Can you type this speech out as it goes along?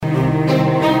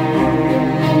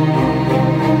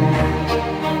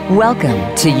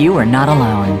Welcome to You Are Not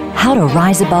Alone, How to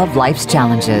Rise Above Life's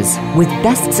Challenges with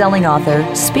best-selling author,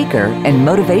 speaker, and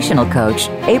motivational coach,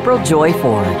 April Joy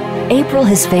Ford. April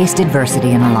has faced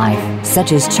adversity in her life,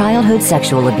 such as childhood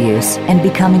sexual abuse and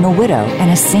becoming a widow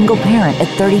and a single parent at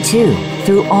 32.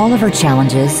 Through all of her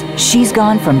challenges, she's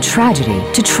gone from tragedy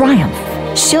to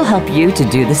triumph. She'll help you to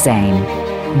do the same.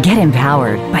 Get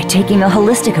empowered by taking a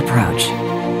holistic approach.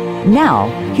 Now,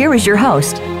 here is your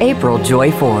host, April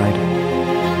Joy Ford.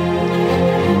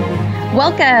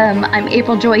 Welcome. I'm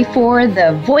April Joy Ford,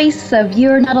 the voice of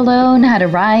You're Not Alone, How to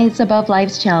Rise Above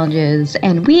Life's Challenges.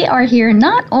 And we are here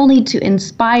not only to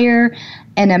inspire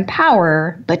and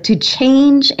empower, but to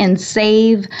change and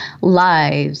save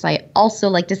lives. I also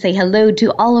like to say hello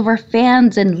to all of our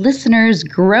fans and listeners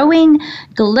growing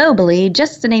globally.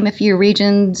 Just to name a few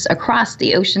regions across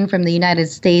the ocean from the United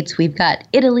States, we've got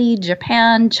Italy,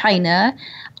 Japan, China,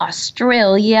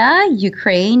 Australia,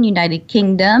 Ukraine, United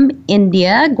Kingdom,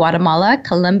 India, Guatemala,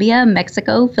 Colombia,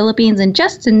 Mexico, Philippines, and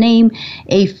just to name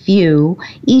a few.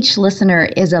 Each listener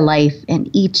is a life,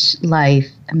 and each life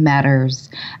matters.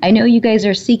 I know you guys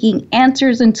are seeking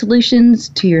answers and solutions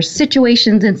to your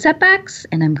situations and setbacks,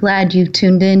 and I'm glad you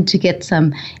tuned in to get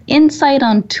some insight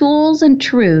on tools and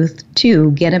truth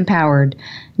to get empowered.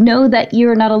 Know that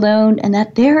you're not alone and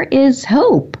that there is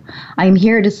hope. I'm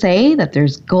here to say that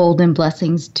there's golden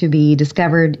blessings to be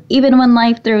discovered even when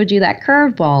life throws you that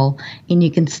curveball, and you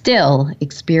can still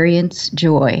experience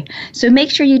joy. So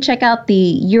make sure you check out the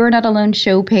You're Not Alone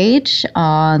show page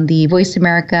on the Voice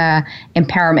America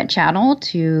Empowerment channel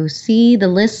to see the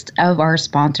list of our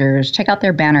sponsors. Check out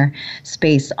their banner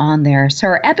space on there. So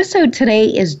our episode today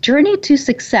is Journey to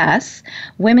Success,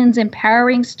 Women's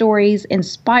Empowering Stories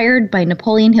Inspired by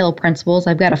Napoleon Hill Principles.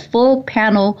 I've got a full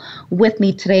panel with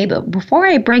me today, but before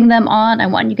I bring them on, I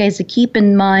want you guys to keep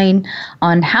in mind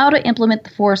on how to implement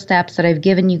the 4 steps that I've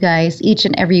given you guys each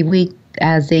and every week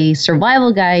as a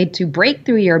survival guide to break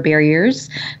through your barriers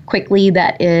quickly.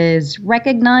 That is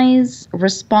recognize,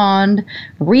 respond,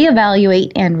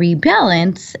 reevaluate, and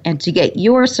rebalance, and to get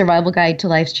your survival guide to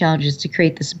life's challenges to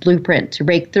create this blueprint to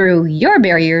break through your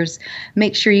barriers.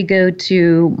 Make sure you go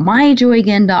to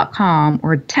myjoyagain.com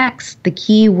or text the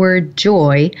keyword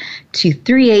joy to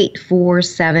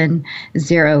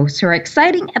 38470. So our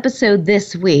exciting episode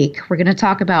this week, we're going to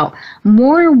talk about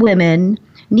more women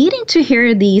needing to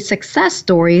hear the success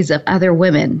stories of other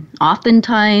women.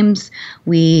 Oftentimes,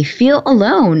 we feel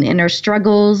alone in our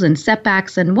struggles and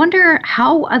setbacks and wonder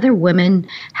how other women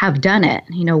have done it.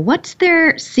 You know, what's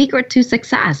their secret to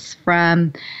success,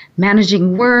 from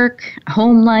managing work,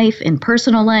 home life, and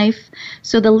personal life?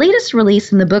 So the latest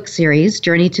release in the book series,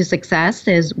 Journey to Success,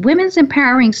 is Women's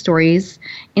Empowering Stories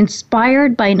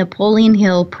Inspired by Napoleon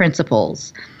Hill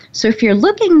Principles. So if you're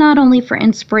looking not only for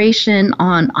inspiration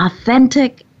on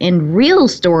authentic and real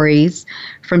stories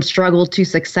from struggle to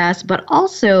success, but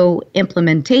also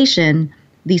implementation,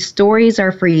 these stories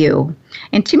are for you.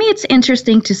 And to me, it's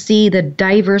interesting to see the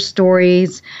diverse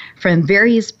stories from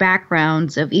various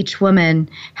backgrounds of each woman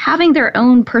having their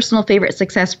own personal favorite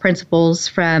success principles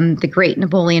from the great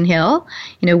Napoleon Hill.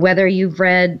 You know, whether you've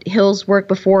read Hill's work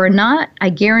before or not,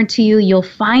 I guarantee you'll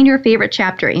find your favorite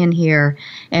chapter in here.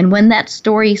 And when that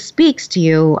story speaks to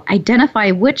you,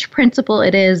 identify which principle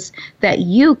it is that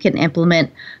you can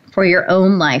implement for your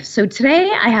own life. So today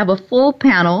I have a full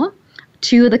panel.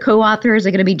 2 of the co-authors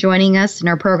are going to be joining us in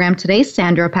our program today,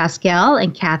 Sandra Pascal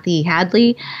and Kathy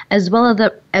Hadley, as well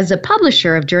as the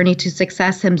publisher of Journey to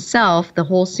Success himself, the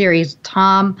whole series,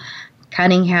 Tom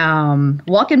Cunningham.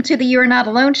 Welcome to the You're Not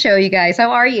Alone show, you guys. How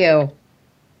are you?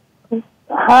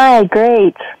 Hi,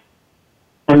 great.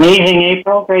 Amazing,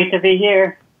 April. Great to be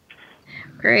here.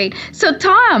 Great. So,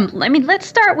 Tom, let's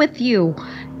start with you.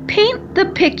 Paint the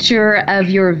picture of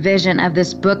your vision of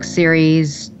this book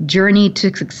series, Journey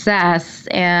to Success,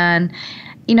 and,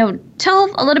 tell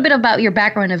a little bit about your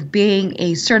background of being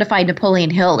a certified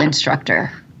Napoleon Hill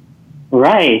instructor.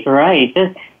 Right.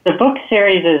 The book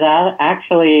series is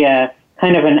actually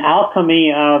kind of an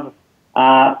alchemy of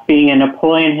being a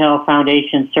Napoleon Hill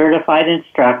Foundation certified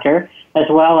instructor, as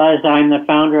well as I'm the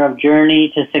founder of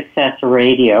Journey to Success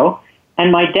Radio. And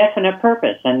my definite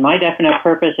purpose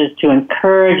is to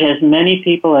encourage as many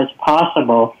people as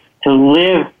possible to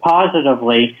live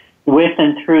positively with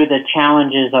and through the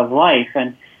challenges of life.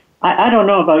 And I don't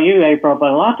know about you, April, but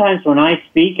a lot of times when I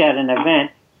speak at an event,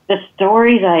 the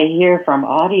stories I hear from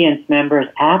audience members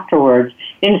afterwards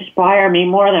inspire me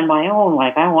more than my own.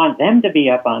 Like, I want them to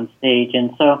be up on stage.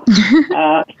 And so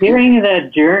hearing the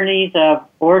journeys of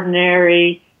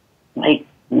ordinary, like,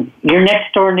 your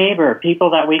next door neighbor, people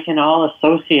that we can all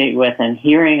associate with, and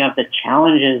hearing of the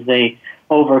challenges they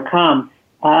overcome,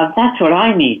 that's what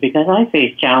I need, because I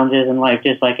face challenges in life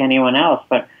just like anyone else.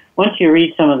 But once you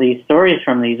read some of these stories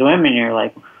from these women, you're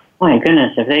like, my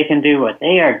goodness, if they can do what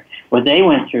they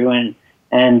went through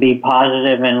and be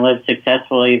positive and live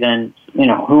successfully, then,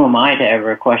 who am I to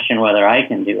ever question whether I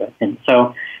can do it? And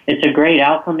so it's a great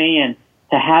alchemy, and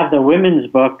to have the women's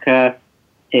book,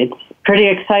 it's pretty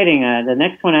exciting. The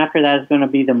next one after that is going to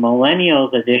be the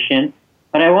Millennials edition,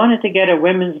 but I wanted to get a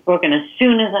women's book, and as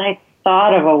soon as I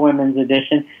thought of a women's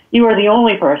edition, you were the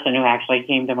only person who actually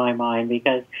came to my mind,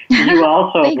 because you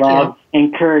also love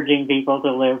encouraging people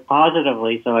to live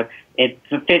positively, so it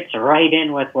fits right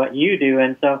in with what you do,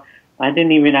 and so I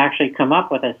didn't even actually come up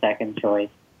with a second choice.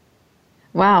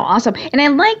 Wow, awesome. And I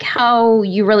like how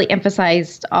you really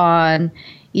emphasized on,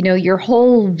 your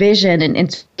whole vision and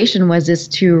inspiration was this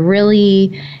to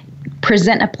really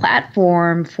present a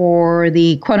platform for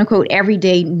the quote-unquote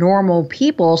everyday normal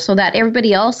people so that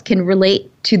everybody else can relate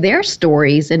to their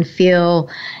stories and feel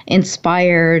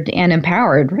inspired and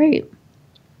empowered, right?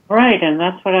 Right, and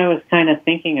that's what I was kind of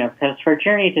thinking of, because for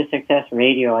Journey to Success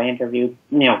Radio, I interviewed,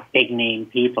 big-name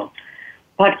people.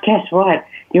 But guess what?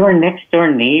 Your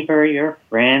next-door neighbor, your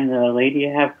friend, the lady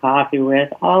you have coffee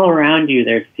with, all around you,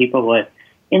 there's people with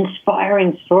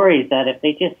inspiring stories that if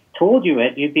they just told you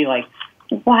it, you'd be like,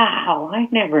 wow, I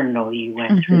never know you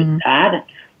went through that.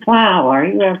 Wow, are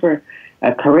you ever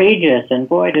courageous? And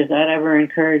boy, does that ever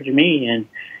encourage me.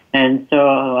 And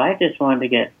so I just wanted to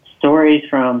get stories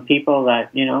from people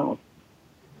that,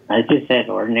 as you said,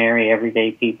 ordinary,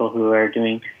 everyday people who are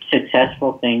doing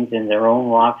successful things in their own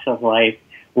walks of life,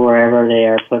 wherever they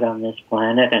are put on this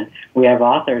planet. And we have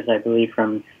authors, I believe,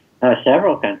 from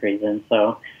several countries. And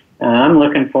so I'm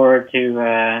looking forward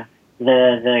to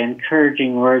the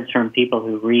encouraging words from people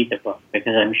who read the book,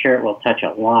 because I'm sure it will touch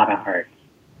a lot of hearts.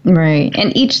 Right.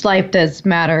 And each life does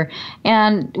matter.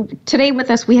 And today with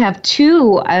us, we have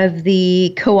two of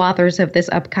the co-authors of this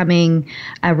upcoming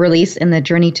release in the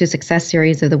Journey to Success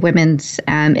series of the women's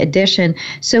edition.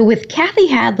 So with Kathy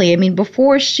Hadley,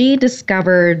 before she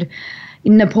discovered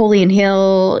Napoleon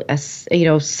Hill,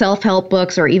 self-help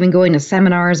books, or even going to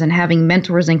seminars and having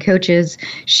mentors and coaches,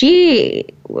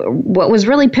 what was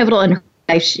really pivotal in her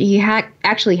life, she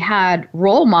actually had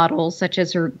role models such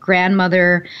as her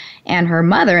grandmother and her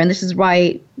mother. And this is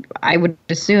why I would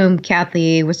assume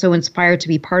Kathy was so inspired to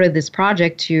be part of this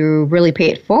project to really pay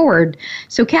it forward.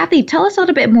 So Kathy, tell us a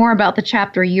little bit more about the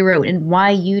chapter you wrote and why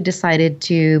you decided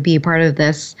to be a part of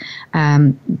this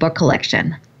book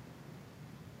collection.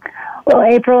 Well,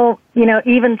 April,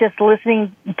 even just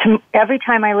listening to, every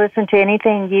time I listen to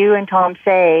anything you and Tom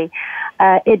say,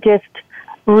 it just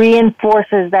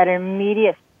reinforces that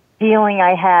immediate feeling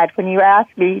I had when you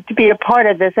asked me to be a part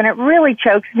of this. And it really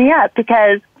chokes me up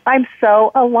because I'm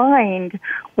so aligned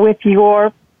with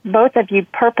both of you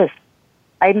purpose.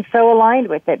 I'm so aligned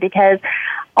with it because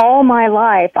all my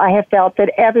life I have felt that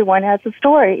everyone has a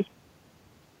story.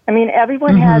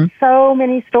 Everyone has so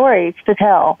many stories to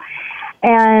tell.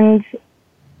 And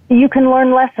you can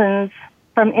learn lessons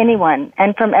from anyone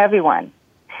and from everyone.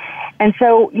 And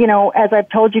so, as I've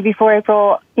told you before,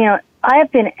 April, I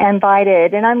have been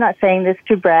invited, and I'm not saying this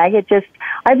to brag,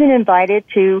 I've been invited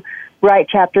to write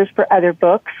chapters for other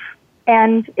books,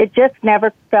 and it just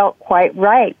never felt quite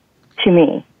right to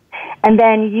me. And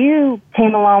then you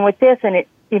came along with this, and it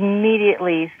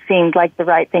immediately seemed like the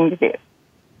right thing to do.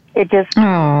 It just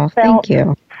felt thank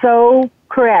you. So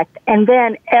correct. And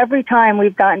then every time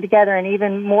we've gotten together, and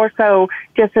even more so,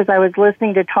 just as I was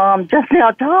listening to Tom just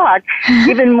now talk,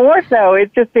 even more so,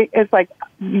 it's like,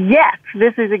 yes,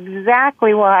 this is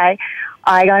exactly why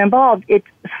I got involved. It's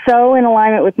so in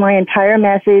alignment with my entire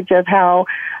message of how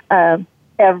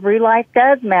every life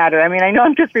does matter. I know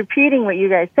I'm just repeating what you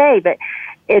guys say, but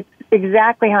it's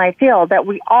exactly how I feel, that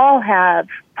we all have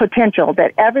potential,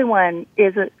 that everyone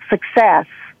is a success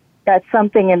at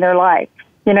something in their life.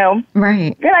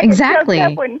 Right. Then I exactly.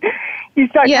 Get when you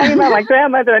start talking about my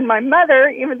grandmother and my mother,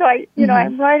 even though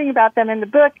I'm writing about them in the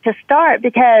book to start,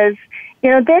 because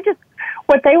they're just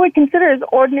what they would consider as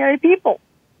ordinary people.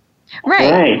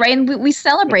 Right. And we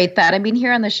celebrate that.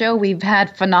 Here on the show, we've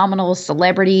had phenomenal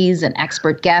celebrities and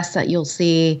expert guests that you'll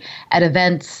see at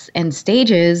events and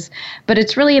stages, but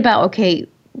it's really about,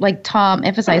 like Tom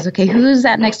emphasized, who's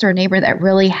that next door neighbor that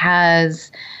really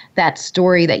has that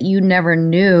story that you never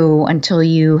knew until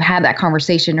you had that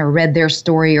conversation or read their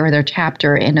story or their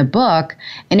chapter in a book,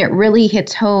 and it really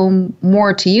hits home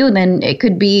more to you than it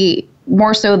could be,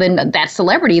 more so than that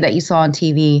celebrity that you saw on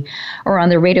TV or on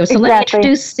the radio. So Let me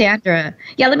introduce Sandra.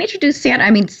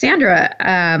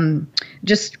 Sandra,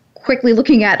 just quickly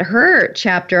looking at her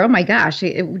chapter, oh my gosh,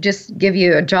 it would just give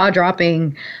you a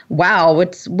jaw-dropping, wow,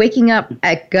 what's waking up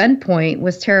at gunpoint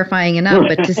was terrifying enough,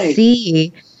 but to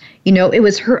see, it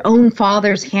was her own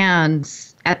father's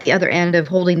hands at the other end of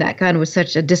holding that gun was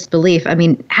such a disbelief. I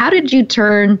mean, how did you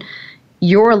turn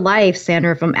your life,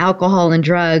 Sandra, from alcohol and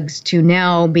drugs to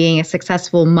now being a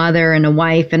successful mother and a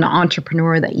wife and an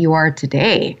entrepreneur that you are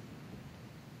today?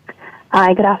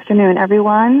 Hi, good afternoon,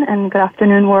 everyone, and good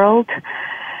afternoon, world.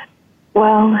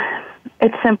 Well,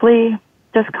 it simply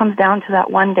just comes down to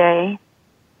that one day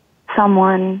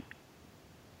someone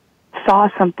saw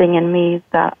something in me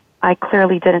that I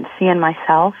clearly didn't see in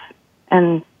myself,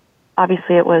 and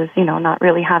obviously it was, not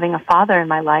really having a father in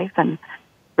my life and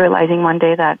realizing one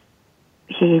day that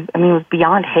he was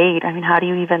beyond hate. I mean, how do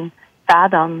you even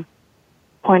fathom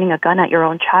pointing a gun at your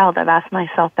own child? I've asked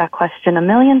myself that question a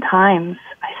million times.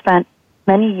 I spent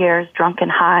many years drunk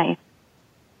and high,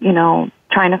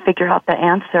 trying to figure out the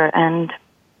answer. And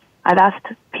I've asked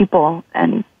people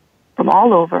and from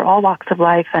all over, all walks of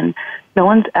life, and no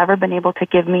one's ever been able to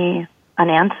give me an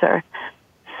answer.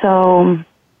 So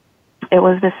it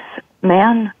was this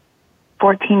man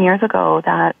 14 years ago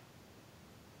that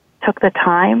took the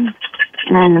time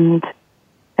and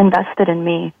invested in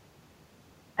me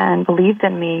and believed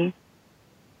in me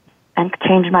and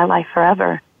changed my life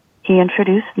forever. He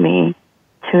introduced me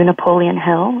to Napoleon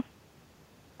Hill,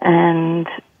 and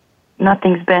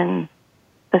nothing's been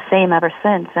the same ever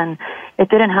since. And it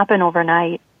didn't happen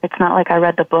overnight. It's not like I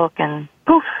read the book and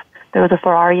poof, there was a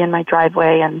Ferrari in my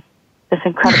driveway and this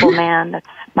incredible man that's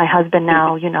my husband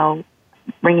now,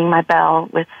 ringing my bell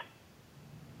with,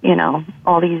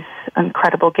 all these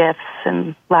incredible gifts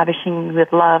and lavishing me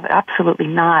with love. Absolutely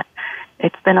not.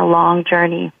 It's been a long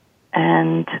journey.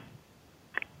 And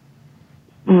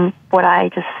what I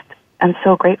just am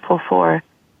so grateful for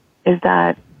is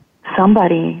that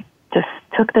somebody just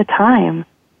took the time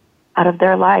out of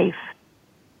their life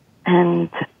and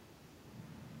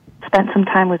spent some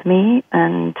time with me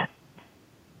and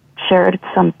shared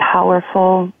some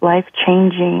powerful,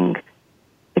 life-changing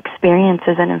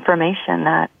experiences and information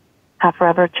that have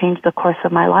forever changed the course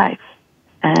of my life.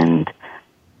 And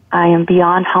I am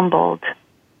beyond humbled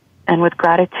and with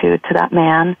gratitude to that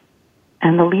man.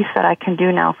 And the least that I can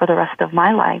do now for the rest of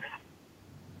my life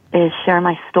is share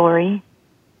my story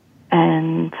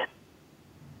and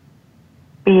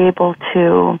be able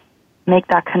to make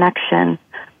that connection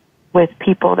with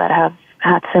people that have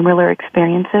had similar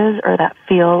experiences or that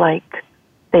feel like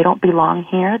they don't belong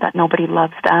here, that nobody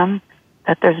loves them,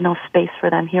 that there's no space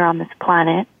for them here on this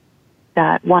planet,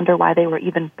 that wonder why they were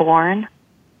even born.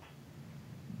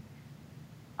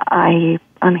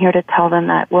 I'm here to tell them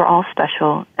that we're all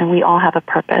special and we all have a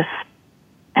purpose.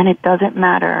 And it doesn't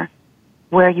matter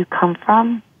where you come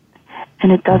from,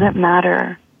 and it doesn't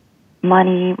matter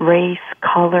money, race,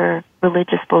 color,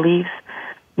 religious beliefs.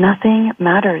 Nothing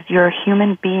matters. You're a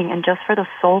human being, and just for the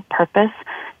sole purpose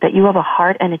that you have a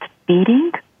heart and it's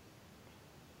beating,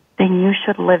 then you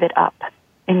should live it up,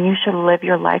 and you should live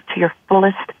your life to your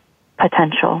fullest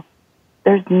potential.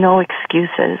 There's no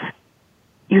excuses.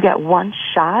 You get one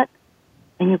shot,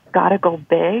 and you've got to go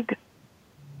big,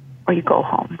 or you go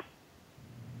home.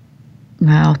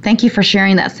 Wow. Thank you for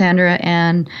sharing that, Sandra.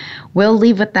 And we'll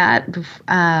leave with that.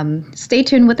 Stay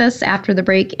tuned with us after the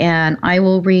break, and I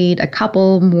will read a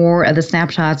couple more of the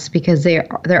snapshots because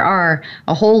there are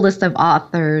a whole list of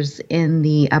authors in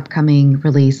the upcoming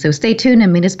release. So stay tuned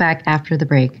and meet us back after the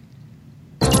break.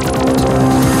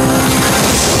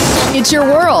 It's your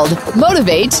world.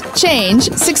 Motivate, change,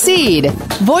 succeed.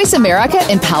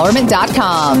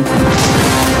 VoiceAmericaEmpowerment.com.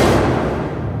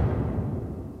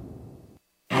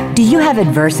 Do you have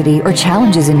adversity or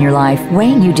challenges in your life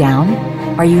weighing you down?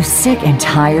 Are you sick and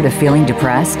tired of feeling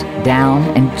depressed, down,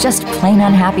 and just plain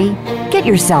unhappy? Get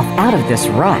yourself out of this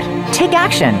rut. Take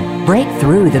action. Break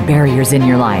through the barriers in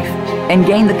your life and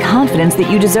gain the confidence that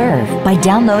you deserve by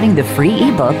downloading the free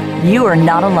ebook, You Are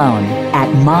Not Alone, at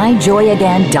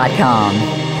myjoyagain.com.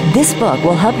 This book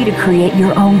will help you to create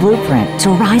your own blueprint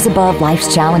to rise above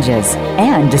life's challenges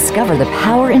and discover the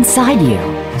power inside you.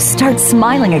 Start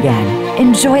smiling again,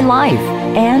 enjoy life,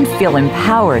 and feel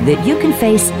empowered that you can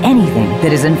face anything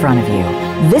that is in front of you.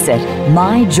 Visit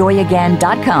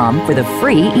myjoyagain.com for the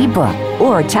free ebook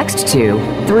or text to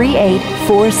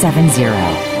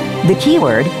 38470. The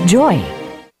keyword joy.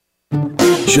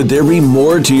 Should there be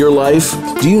more to your life?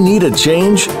 Do you need a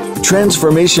change?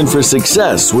 Transformation for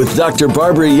Success with Dr.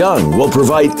 Barbara Young will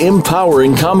provide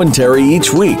empowering commentary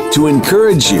each week to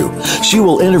encourage you. She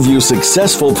will interview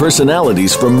successful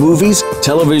personalities from movies,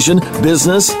 television,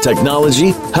 business,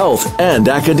 technology, health, and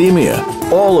academia.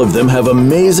 All of them have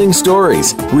amazing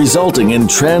stories, resulting in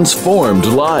transformed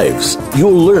lives.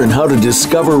 You'll learn how to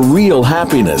discover real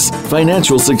happiness,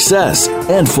 financial success,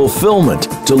 and fulfillment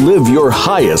to live your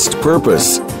highest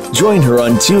purpose. Join her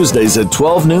on Tuesdays at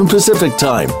 12 noon Pacific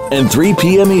Time and 3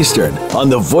 p.m. Eastern on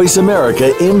the Voice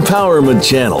America Empowerment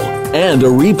Channel, and a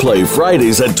replay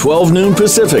Fridays at 12 noon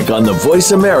Pacific on the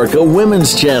Voice America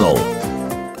Women's Channel.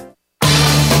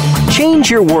 Change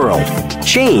your world.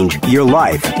 Change your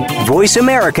life.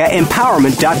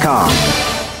 VoiceAmericaEmpowerment.com.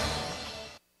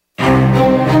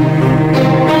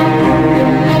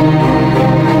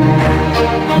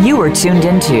 You are tuned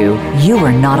into You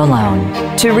Are Not Alone.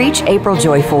 To reach April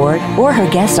Joy Ford or her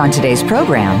guest on today's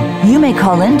program, you may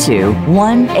call into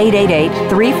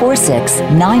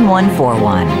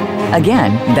 1-888-346-9141.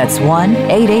 Again, that's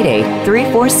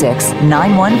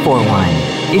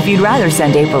 1-888-346-9141. If you'd rather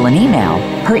send April an email,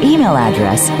 her email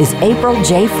address is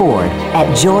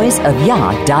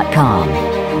apriljford@joysofyah.com.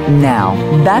 Now,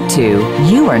 back to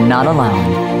You Are Not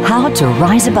Alone. How to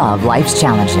rise above life's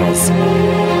challenges.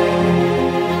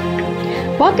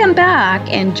 Welcome back,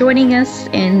 and joining us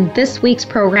in this week's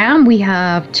program, we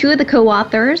have two of the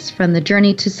co-authors from the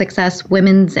Journey to Success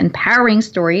Women's Empowering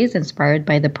Stories, inspired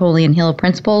by the Napoleon Hill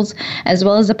Principles, as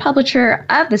well as the publisher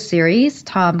of the series,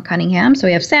 Tom Cunningham. So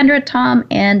we have Sandra, Tom,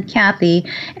 and Kathy,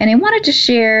 and I wanted to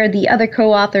share the other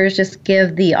co-authors, just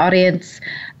give the audience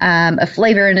a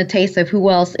flavor and a taste of who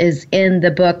else is in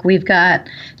the book. We've got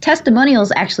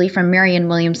testimonials actually from Marianne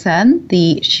Williamson.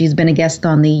 She's been a guest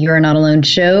on the You're Not Alone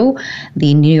show,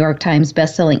 the New York Times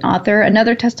bestselling author.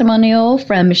 Another testimonial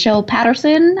from Michelle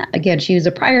Patterson. Again, she was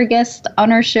a prior guest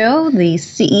on our show, the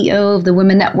CEO of the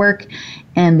Women Network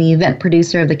and the event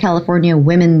producer of the California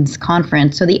Women's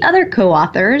Conference. So the other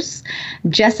co-authors,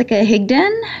 Jessica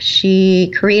Higdon,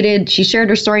 she shared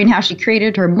her story and how she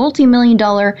created her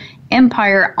multi-million-dollar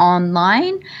empire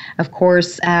online. Of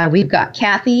course, we've got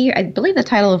Kathy. I believe the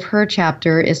title of her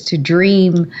chapter is To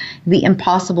Dream the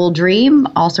Impossible Dream.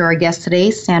 Also our guest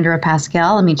today, Sandra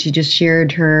Pascal. I mean, she just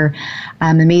shared her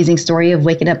amazing story of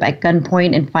waking up at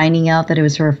gunpoint and finding out that it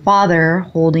was her father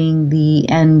holding the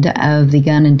end of the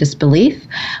gun in disbelief.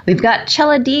 We've got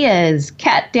Chela Diaz,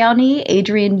 Kat Downey,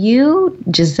 Adrian Yu,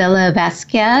 Gisela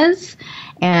Vasquez,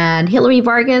 and Hillary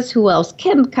Vargas, who else?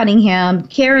 Kim Cunningham,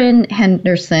 Karen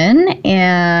Henderson,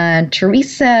 and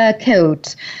Teresa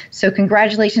Coate. So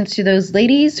congratulations to those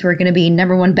ladies who are going to be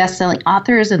 #1 best-selling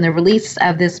authors in the release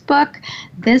of this book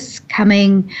this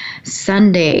coming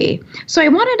Sunday. So I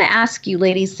wanted to ask you,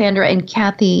 ladies, Sandra and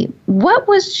Kathy, what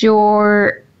was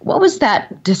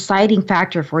that deciding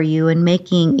factor for you in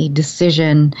making a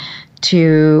decision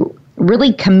to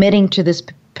really committing to this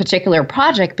particular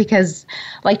project? Because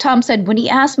like Tom said, when he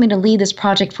asked me to lead this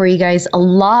project for you guys, a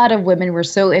lot of women were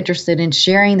so interested in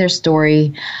sharing their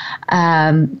story.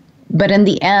 But in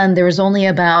the end, there was only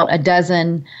about a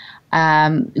dozen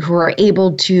who are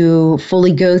able to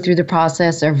fully go through the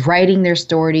process of writing their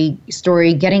story,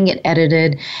 getting it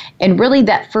edited, and really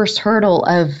that first hurdle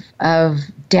of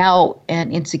doubt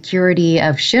and insecurity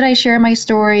of, should I share my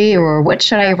story or what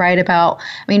should I write about?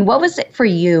 I mean, what was it for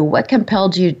you? What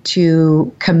compelled you to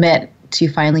commit to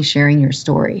finally sharing your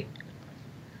story?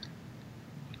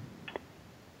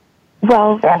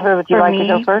 Well, Sandra, would you like to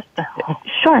go first?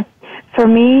 Sure. For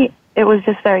me, it was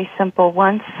just very simple.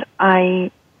 Once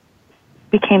I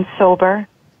became sober,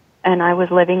 and I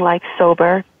was living life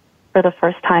sober for the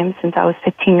first time since I was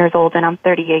 15 years old, and I'm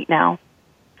 38 now.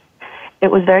 It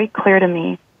was very clear to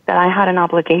me that I had an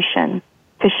obligation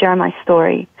to share my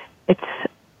story. It's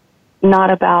not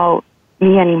about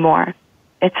me anymore.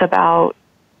 It's about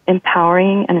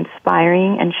empowering and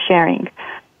inspiring and sharing.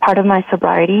 Part of my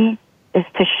sobriety is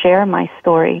to share my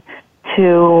story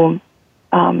to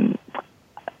that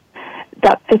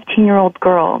 15-year-old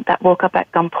girl that woke up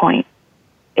at gunpoint.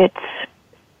 It's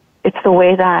the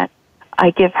way that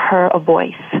I give her a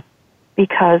voice,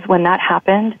 because when that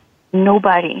happened,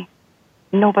 nobody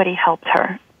helped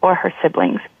her or her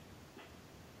siblings.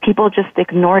 People just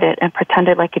ignored it and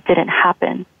pretended like it didn't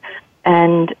happen.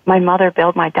 And my mother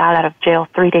bailed my dad out of jail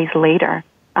 3 days later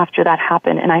after that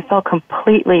happened, and I felt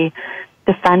completely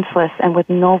defenseless and with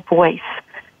no voice.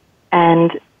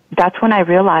 And that's when I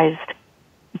realized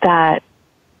that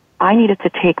I needed to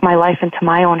take my life into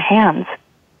my own hands.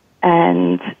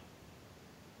 And,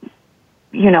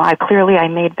 you know, I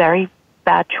made very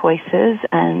bad choices,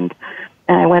 and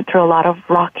I went through a lot of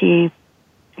rocky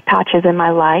patches in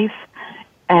my life.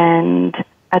 And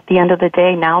at the end of the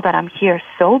day, now that I'm here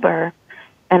sober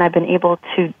and I've been able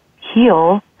to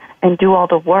heal and do all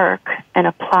the work and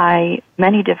apply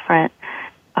many different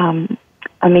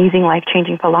amazing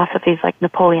life-changing philosophies like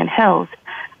Napoleon Hill's,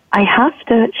 I have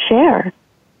to share.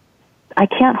 I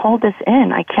can't hold this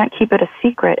in. I can't keep it a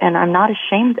secret, and I'm not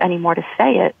ashamed anymore to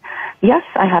say it. Yes,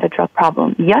 I had a drug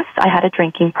problem. Yes, I had a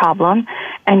drinking problem.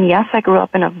 And yes, I grew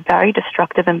up in a very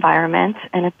destructive environment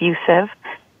and abusive.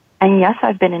 And yes,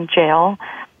 I've been in jail.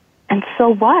 And so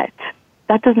what?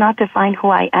 That does not define who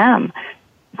I am.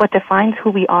 What defines who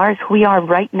we are is who we are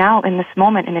right now in this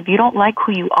moment. And if you don't like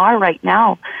who you are right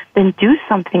now, then do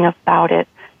something about it.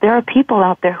 There are people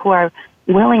out there who are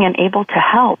willing and able to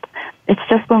help. It's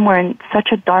just when we're in such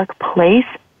a dark place,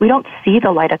 we don't see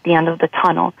the light at the end of the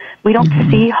tunnel. We don't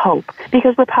see hope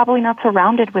because we're probably not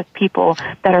surrounded with people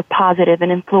that are positive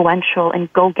and influential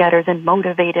and go-getters and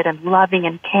motivated and loving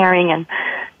and caring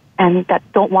and that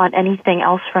don't want anything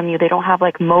else from you. They don't have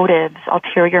like motives,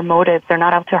 ulterior motives. They're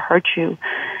not out to hurt you.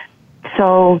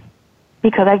 So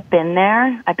because I've been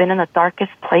there, I've been in the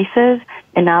darkest places,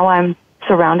 and now I'm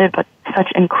surrounded by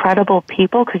such incredible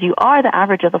people, because you are the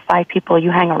average of the 5 people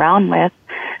you hang around with.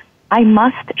 I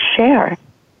must share.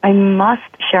 I must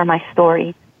share my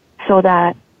story so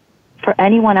that for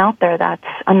anyone out there that's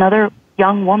another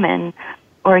young woman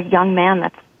or a young man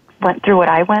that's went through what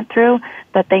I went through,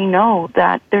 that they know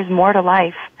that there's more to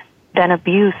life than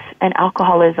abuse and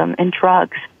alcoholism and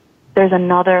drugs. There's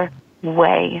another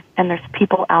way, and there's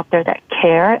people out there that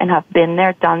care and have been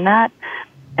there, done that,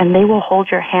 and they will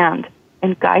hold your hand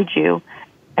and guide you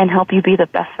and help you be the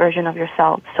best version of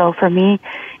yourself. So for me,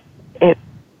 I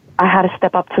had to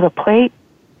step up to the plate,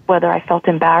 whether I felt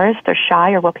embarrassed or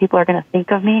shy or what people are going to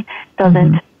think of me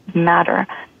doesn't matter.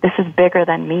 This is bigger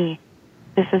than me.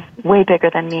 This is way bigger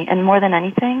than me. And more than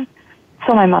anything,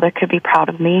 so my mother could be proud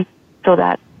of me, so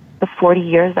that the 40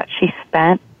 years that she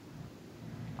spent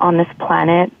on this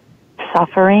planet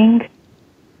suffering,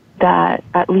 that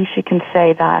at least she can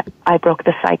say that I broke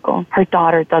the cycle. Her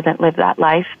daughter doesn't live that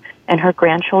life, and her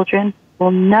grandchildren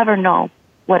will never know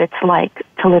what it's like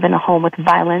to live in a home with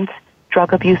violence,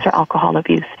 drug abuse, or alcohol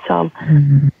abuse. So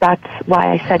that's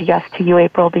why I said yes to you,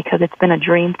 April, because it's been a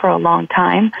dream for a long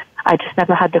time. I just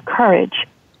never had the courage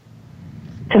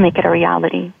to make it a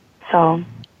reality. So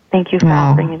thank you for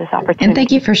offering me this opportunity. And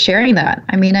thank you for sharing that.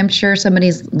 I mean, I'm sure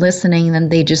somebody's listening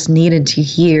and they just needed to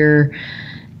hear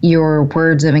your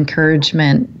words of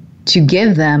encouragement to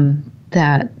give them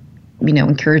that,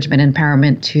 encouragement,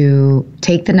 empowerment to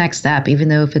take the next step, even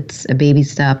though if it's a baby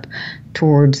step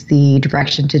towards the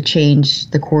direction to change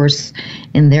the course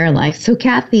in their life. So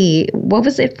Kathy, what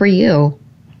was it for you?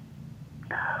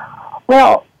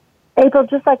 Well, April,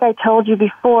 just like I told you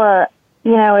before,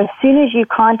 as soon as you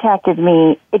contacted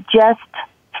me, it just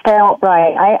felt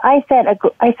right. I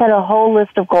set a whole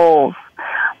list of goals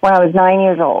when I was 9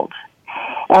 years old.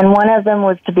 And one of them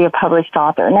was to be a published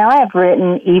author. Now, I have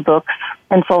written ebooks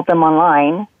and sold them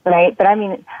online, right? But I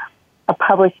mean, a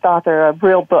published author, a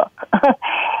real book.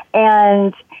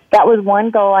 And that was one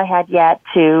goal I had yet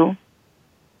to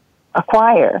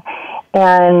acquire.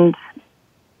 And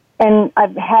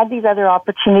I've had these other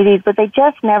opportunities, but they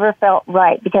just never felt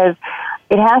right because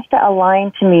it has to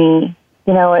align to me.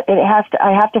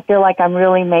 I have to feel like I'm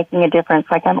really making a difference,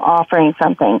 like I'm offering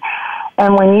something.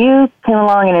 And when you came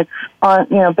along and it's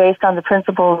on, based on the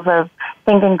principles of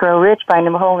Think and Grow Rich by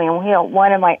Napoleon Hill,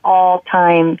 one of my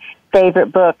all-time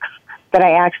favorite books that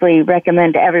I actually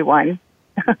recommend to everyone.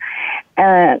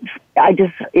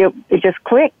 It just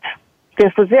clicked.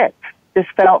 This was it. This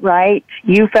felt right.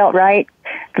 You felt right.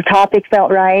 The topic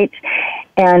felt right.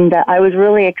 And I was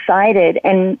really excited.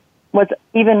 And what's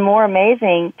even more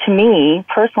amazing to me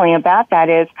personally about that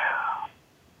is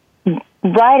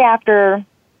right after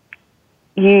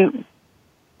you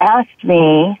asked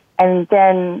me, and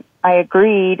then I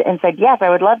agreed and said, yes, I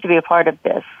would love to be a part of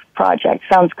this project.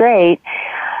 Sounds great.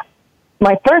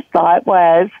 My first thought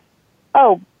was,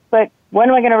 but what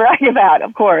am I going to write about?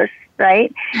 Of course,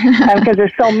 right? Because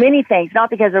there's so many things, not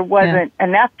because there wasn't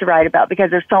enough to write about,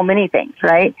 because there's so many things,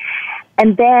 right?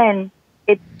 And then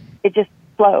it just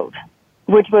flowed,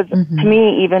 which was, to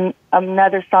me, even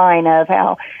another sign of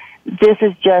how this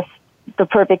is just the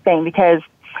perfect thing, because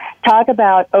talk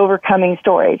about overcoming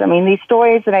stories. I mean, these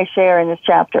stories that I share in this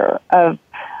chapter of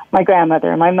my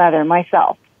grandmother, my mother,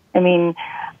 myself. I mean,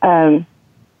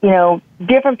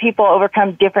 different people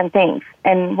overcome different things.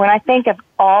 And when I think of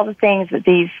all the things that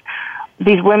these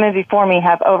women before me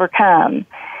have overcome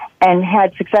and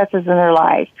had successes in their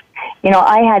lives,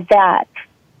 I had that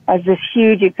as this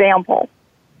huge example.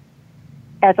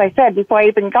 As I said, before I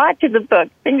even got to the book,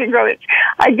 Think and Grow Rich,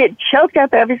 I get choked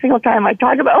up every single time I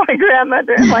talk about my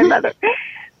grandmother and my mother.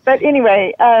 But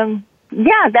anyway,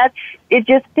 it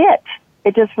just fits.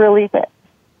 It just really fits.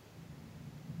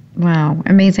 Wow,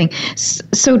 amazing.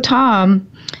 So, Tom,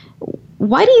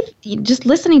 why do you, just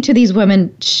listening to these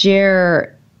women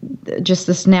share just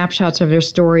the snapshots of their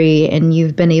story, and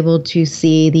you've been able to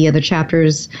see the other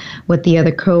chapters with the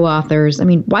other co-authors, I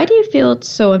mean, why do you feel it's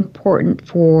so important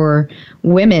for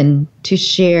women to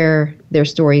share their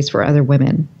stories for other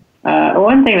women?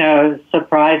 One thing that was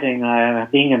surprising,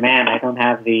 being a man, I don't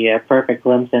have the perfect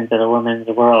glimpse into the women's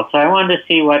world, so I wanted to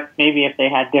see maybe if they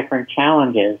had different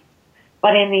challenges.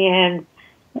 But in the end,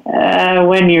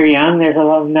 when you're young, there's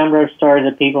a number of stories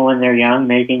of people when they're young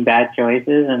making bad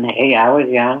choices, and hey, I was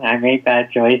young, I made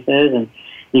bad choices, and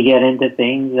you get into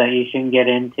things that you shouldn't get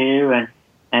into,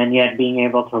 and yet being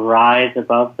able to rise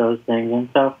above those things. And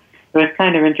so it was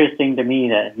kind of interesting to me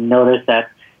to notice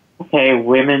that, okay,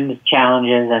 women's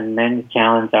challenges and men's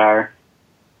challenges are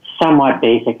somewhat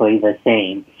basically the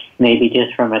same, maybe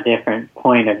just from a different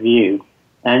point of view.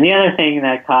 And the other thing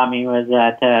that caught me was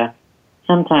that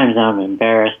sometimes I'm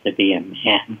embarrassed to be a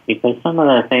man, because some of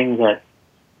the things that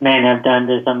men have done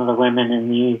to some of the women in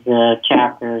these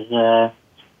chapters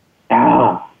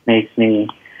makes me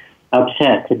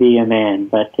upset to be a man.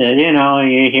 But,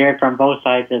 you hear it from both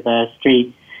sides of the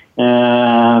street,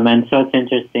 and so it's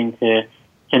interesting to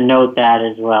note that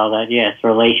as well, that yes,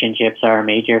 relationships are a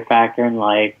major factor in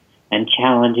life, and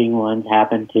challenging ones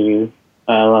happen to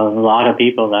a lot of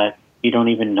people that you don't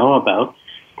even know about.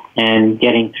 And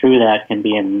getting through that can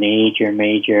be a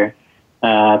major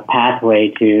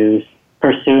pathway to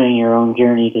pursuing your own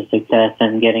journey to success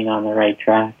and getting on the right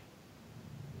track.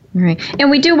 Right. And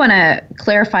we do want to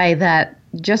clarify that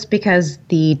just because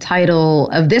the title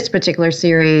of this particular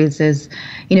series is,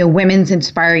 Women's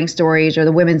Inspiring Stories, or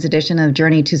the women's edition of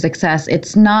Journey to Success,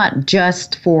 it's not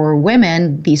just for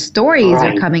women. These stories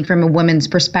are coming from a woman's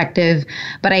perspective,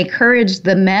 but I encourage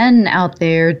the men out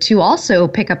there to also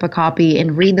pick up a copy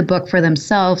and read the book for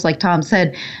themselves. Like Tom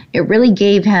said, it really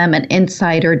gave him an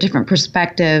insight or a different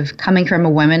perspective coming from a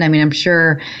woman. I mean, I'm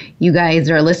sure you guys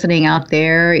are listening out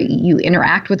there. You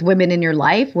interact with women in your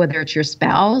life, whether it's your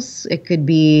spouse, it could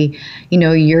be,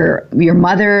 your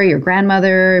mother, your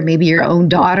grandmother, maybe your own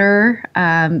daughter.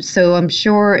 So I'm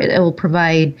sure it will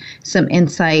provide some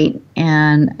insight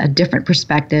and a different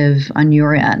perspective on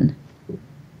your end.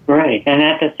 Right. And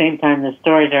at the same time, a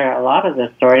lot of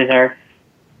the stories are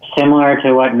similar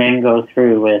to what men go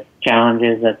through, with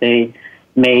challenges that they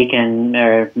make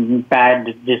and bad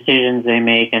decisions they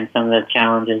make, and some of the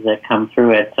challenges that come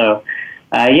through it. So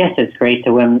yes, it's great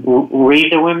to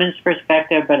read the women's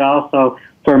perspective, but also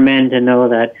for men to know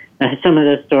that some of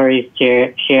the stories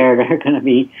shared are going to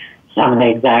be some of the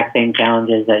exact same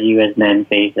challenges that you as men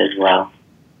face as well.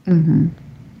 Mm-hmm.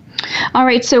 All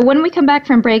right, so when we come back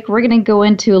from break, we're going to go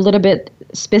into a little bit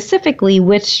specifically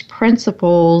which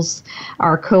principles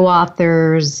our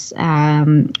co-authors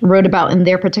wrote about in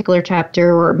their particular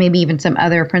chapter, or maybe even some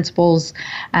other principles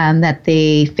that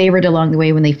they favored along the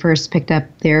way when they first picked up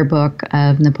their book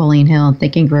of Napoleon Hill and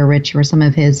Think and Grow Rich, or some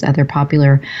of his other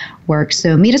popular works.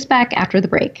 So meet us back after the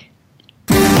break.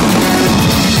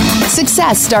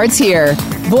 Success starts here.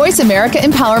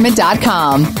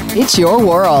 VoiceAmericaEmpowerment.com. It's your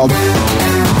world.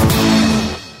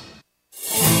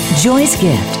 Joy's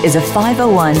Gift is a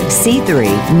 501c3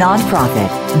 nonprofit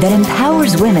that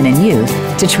empowers women and youth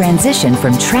to transition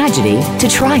from tragedy to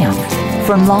triumph,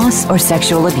 from loss or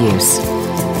sexual abuse.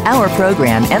 Our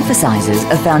program emphasizes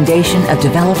a foundation of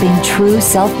developing true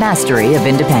self-mastery of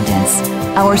independence.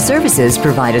 Our services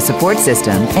provide a support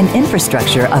system and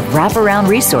infrastructure of wraparound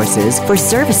resources for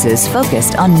services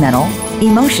focused on mental,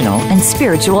 emotional, and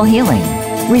spiritual healing.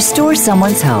 Restore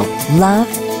someone's hope, love,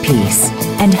 peace,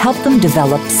 and help them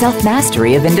develop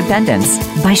self-mastery of independence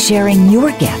by sharing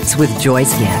your gifts with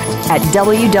Joy's Gift at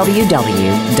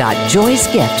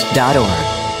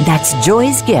www.joysgift.org. That's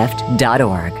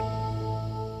joysgift.org.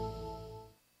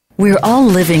 We're all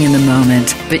living in the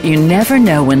moment, but you never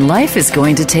know when life is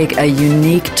going to take a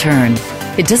unique turn.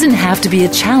 It doesn't have to be a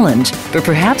challenge, but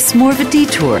perhaps more of a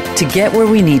detour to get where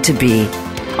we need to be.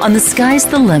 On The Sky's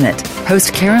the Limit,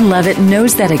 host Karen Levitt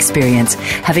knows that experience,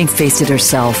 having faced it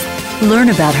herself. Learn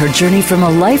about her journey from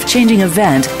a life-changing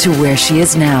event to where she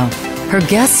is now. Her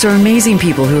guests are amazing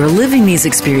people who are living these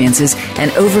experiences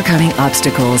and overcoming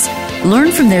obstacles.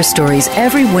 Learn from their stories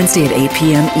every Wednesday at 8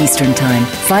 p.m. Eastern Time,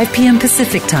 5 p.m.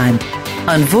 Pacific Time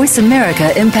on Voice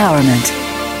America Empowerment.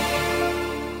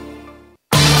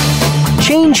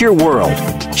 Change your world.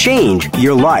 Change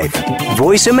your life.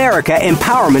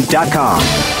 VoiceAmericaEmpowerment.com.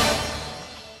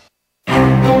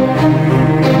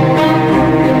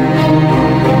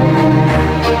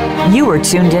 You were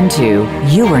tuned into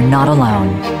You Are Not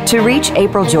Alone. To reach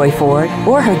April Joy Ford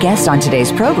or her guest on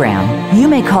today's program, you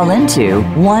may call into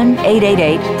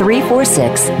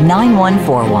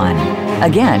 1-888-346-9141.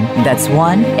 Again, that's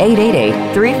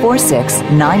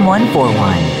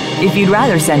 1-888-346-9141. If you'd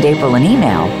rather send April an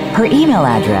email, her email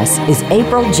address is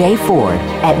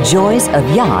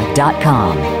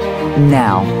apriljford@joysofyah.com.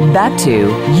 Now, back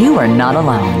to You Are Not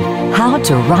Alone. How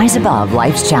to rise above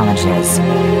life's challenges.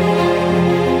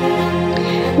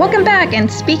 Welcome back.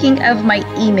 And speaking of my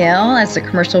email, as the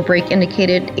commercial break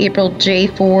indicated,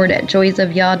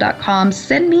 apriljford@joysofyah.com.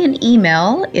 Send me an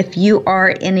email if you are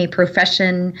in a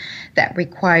profession that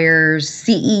requires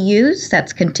CEUs,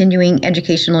 that's continuing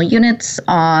educational units,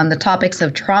 on the topics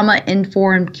of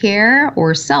trauma-informed care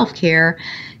or self-care.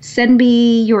 Send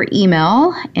me your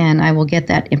email, and I will get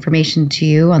that information to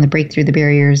you on the Breakthrough the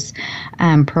Barriers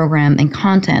program and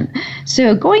content.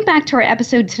 So going back to our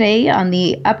episode today on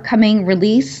the upcoming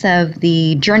release of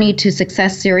the Journey to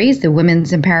Success series, the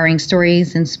Women's Empowering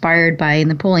Stories Inspired by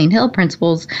Napoleon Hill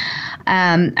Principles,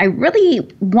 I really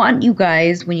want you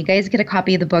guys, when you guys get a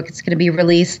copy of the book, it's going to be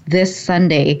released this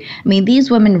Sunday. I mean, these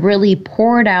women really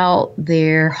poured out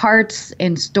their hearts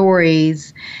and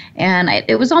stories, and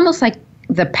it was almost like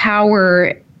the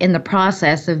power in the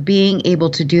process of being able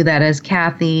to do that, as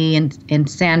Kathy and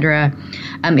Sandra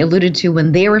alluded to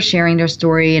when they were sharing their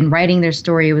story and writing their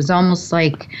story. It was almost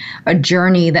like a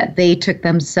journey that they took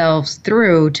themselves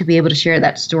through to be able to share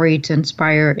that story to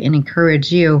inspire and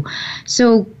encourage you.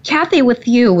 So, Kathy, with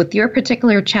your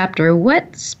particular chapter,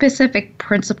 what specific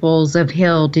principles of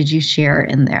Hill did you share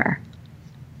in there?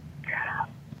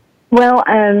 Well,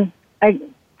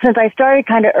 since I started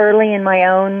kind of early in my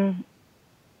own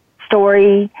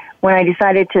story, when I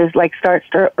decided to start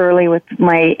early with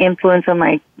my influence on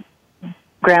my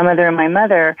grandmother and my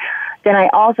mother, then I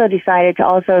also decided to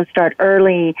also start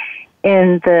early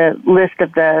in the list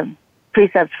of the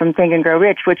precepts from Think and Grow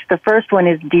Rich, which the first one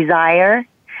is desire.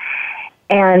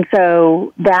 And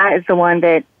so that is the one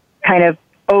that kind of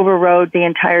overrode the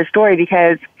entire story,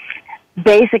 because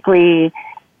basically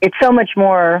it's so much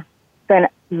more than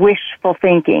wishful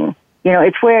thinking.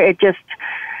 It's where it just,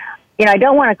 I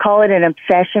don't want to call it an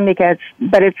obsession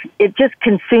but it just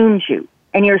consumes you,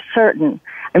 and you're certain.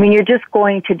 I mean, you're just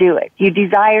going to do it. You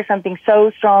desire something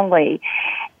so strongly,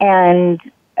 and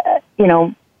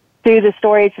through the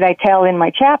stories that I tell in my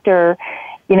chapter,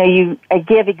 I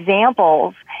give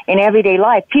examples in everyday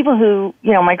life. People who,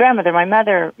 my grandmother, my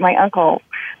mother, my uncle,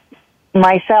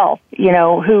 myself,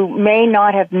 who may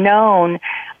not have known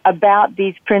about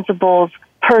these principles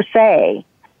per se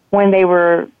when they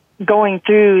were going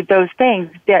through those things,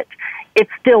 that it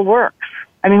still works.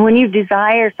 I mean, when you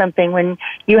desire something, when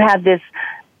you have this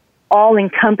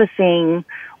all-encompassing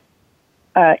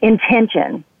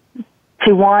intention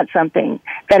to want something,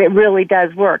 that it really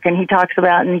does work. And he talks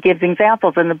about and he gives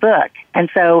examples in the book. And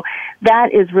so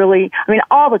that is really,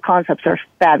 all the concepts are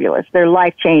fabulous. They're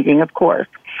life-changing, of course.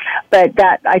 But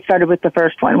that I started with the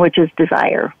first one, which is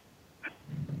desire.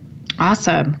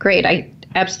 Awesome. Great. I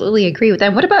absolutely agree with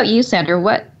that. What about you, Sandra?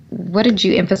 What did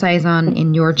you emphasize on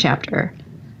in your chapter?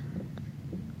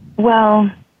 Well,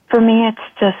 for me, it's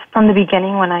just from the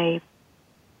beginning when I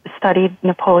studied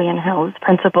Napoleon Hill's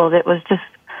principles, it was just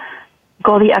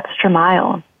go the extra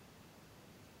mile.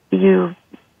 I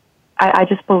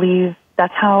just believe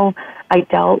that's how I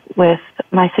dealt with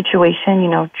my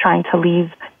situation, trying to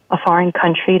leave a foreign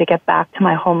country to get back to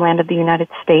my homeland of the United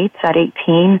States at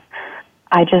 18.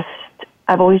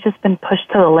 I've always just been pushed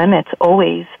to the limits,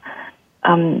 always.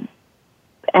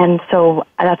 And so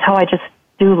that's how I just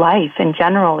do life in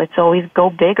general. It's always go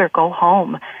big or go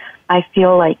home. I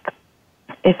feel like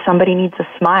if somebody needs a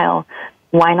smile,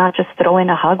 why not just throw in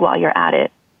a hug while you're at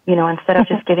it? Instead of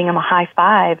just giving them a high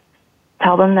five,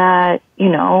 tell them that,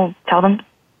 you're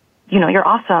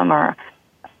awesome, or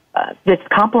just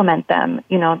compliment them.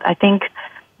 I think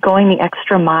going the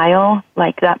extra mile,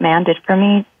 like that man did for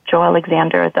me, Joe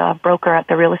Alexander, the broker at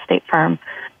the real estate firm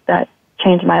that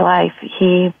changed my life,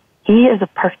 he is a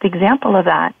perfect example of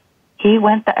that. He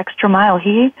went the extra mile.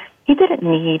 He didn't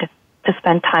need to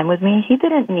spend time with me.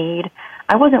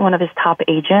 I wasn't one of his top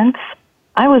agents.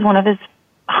 I was one of his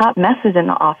hot messes in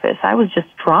the office. I was just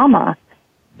drama.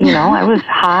 I was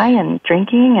high and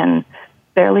drinking and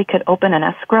barely could open an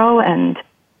escrow, and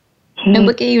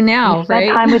look at you now, spent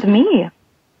right? time with me.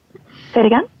 Say it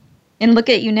again? And look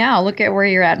at you now. Look at where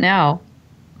you're at now.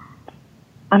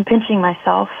 I'm pinching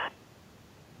myself.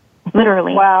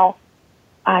 Literally. Wow.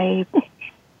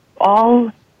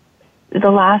 All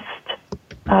the last,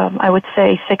 I would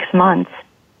say 6 months,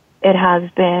 it has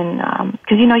been,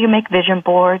 because you make vision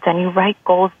boards and you write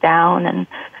goals down, and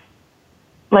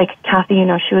like Kathy, you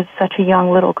know, she was such a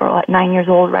young little girl at 9 years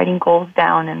old writing goals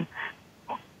down, and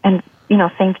you know,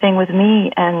 same thing with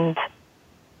me, and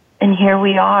here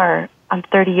we are. I'm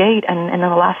 38, and in the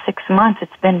last 6 months,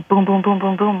 it's been boom, boom, boom,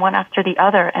 boom, boom, one after the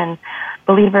other. And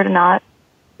believe it or not,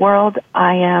 world,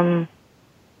 I'm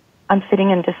sitting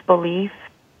in disbelief.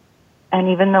 And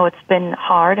even though it's been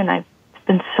hard and it's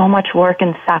been so much work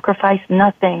and sacrifice,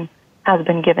 nothing has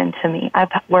been given to me.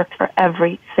 I've worked for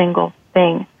every single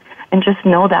thing. And just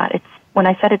know that when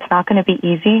I said it's not going to be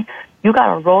easy, you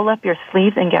got to roll up your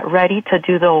sleeves and get ready to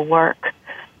do the work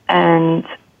and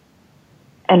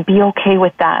be okay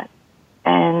with that.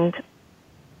 And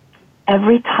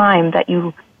every time that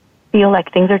you feel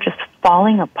like things are just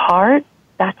falling apart,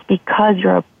 that's because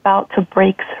you're about to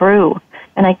break through.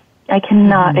 And I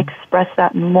cannot express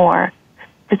that more.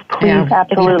 Just please,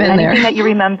 absolutely. Anything that you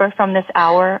remember from this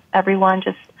hour, everyone,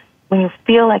 just when you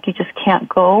feel like you just can't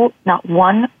go, not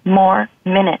one more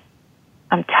minute,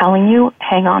 I'm telling you,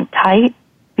 hang on tight,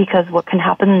 because what can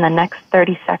happen in the next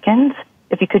 30 seconds,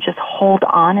 if you could just hold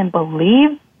on and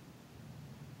believe,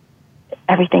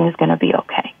 everything is going to be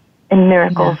okay. And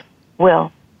miracles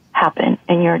will happen,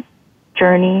 and your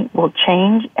journey will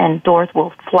change, and doors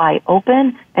will fly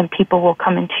open, and people will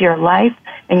come into your life,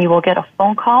 and you will get a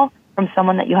phone call from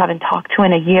someone that you haven't talked to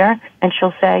in a year, and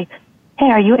she'll say, hey,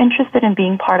 are you interested in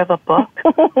being part of a book?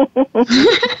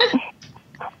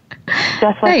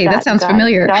 Just like that sounds guys.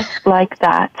 familiar. Just like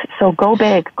that. So go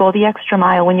big. Go the extra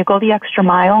mile. When you go the extra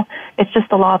mile, it's just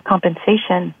the law of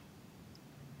compensation.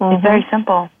 It's very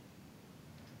simple.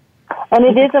 And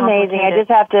it is amazing. I just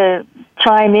have to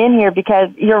chime in here because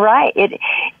you're right. It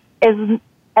is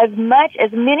as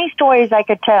many stories I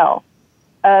could tell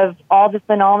of all the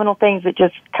phenomenal things that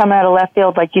just come out of left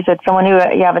field, like you said, someone who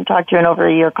you haven't talked to in over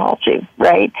a year called you,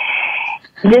 right?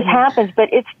 This happens,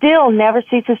 but it still never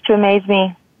ceases to amaze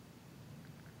me.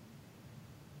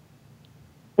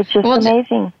 It's just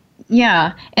amazing.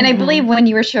 Yeah. And I believe when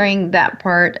you were sharing that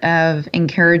part of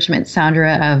encouragement,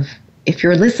 Sandra, of if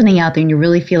you're listening out there and you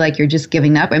really feel like you're just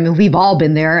giving up, I mean, we've all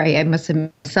been there. I must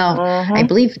admit myself. I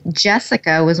believe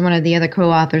Jessica was one of the other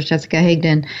co-authors, Jessica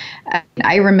Higdon.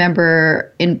 I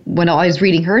remember when I was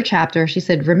reading her chapter, she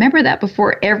said, remember that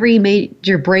before every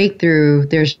major breakthrough,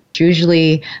 there's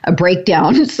usually a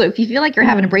breakdown. So if you feel like you're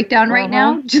having a breakdown right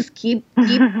now, just keep,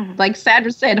 like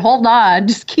Sandra said, hold on,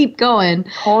 just keep going.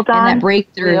 Hold on. And that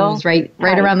breakthrough is right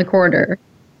around the corner.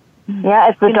 Yeah,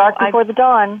 it's the dark before the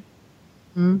dawn.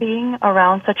 Being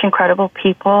around such incredible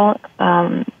people,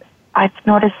 I've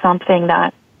noticed something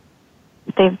that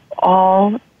they've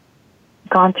all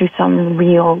gone through some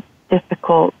real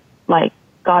difficult, like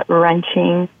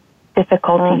gut-wrenching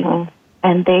difficulties,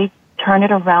 and they turn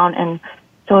it around. And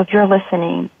so if you're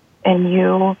listening and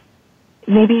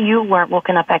maybe you weren't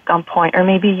woken up at gunpoint, or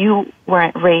maybe you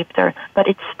weren't raped, but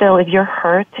it's still, if you're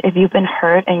hurt, if you've been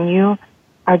hurt and you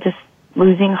are just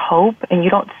losing hope and you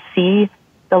don't see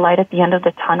the light at the end of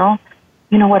the tunnel,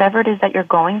 whatever it is that you're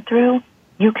going through,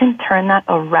 you can turn that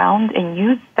around and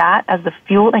use that as the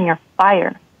fuel in your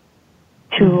fire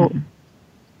to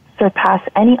surpass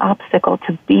any obstacle,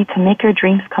 to make your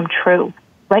dreams come true.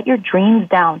 Write your dreams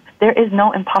down. There is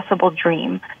no impossible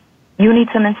dream. You need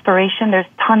some inspiration. There's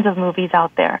tons of movies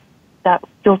out there that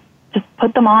you'll just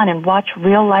put them on and watch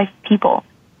real life people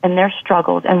and their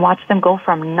struggles and watch them go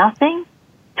from nothing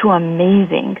to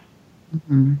amazing.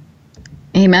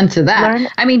 Amen to that.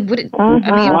 I mean,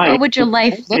 what would your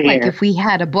life look like if we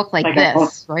had a book like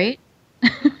this, right?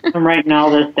 I'm writing all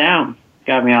this down.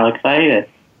 Got me all excited.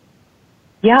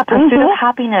 Yeah, Pursuit of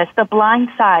Happiness, The Blind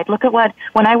Side. Look at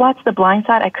when I watched The Blind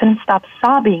Side, I couldn't stop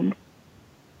sobbing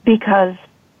because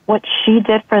what she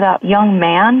did for that young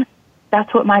man,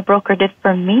 that's what my broker did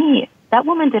for me. That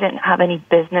woman didn't have any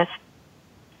business,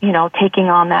 taking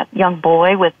on that young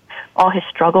boy with all his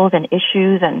struggles and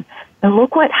issues, and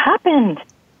look what happened.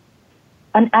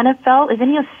 An NFL, isn't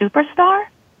he a superstar?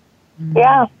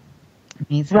 Yeah.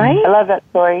 Amazing. Right? I love that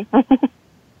story.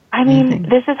 I mean,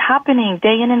 this is happening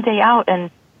day in and day out, and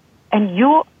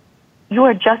you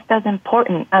are just as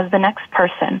important as the next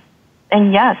person.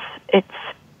 And yes, it's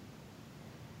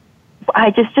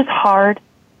hard.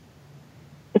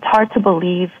 It's hard to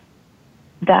believe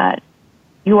that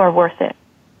you are worth it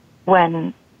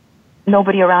when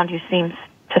nobody around you seems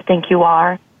to think you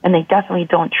are, and they definitely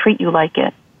don't treat you like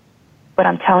it. But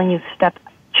I'm telling you,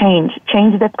 change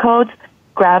zip codes,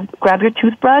 grab your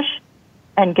toothbrush,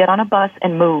 and get on a bus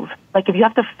and move. Like, if you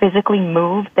have to physically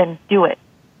move, then do it.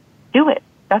 Do it.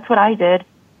 That's what I did.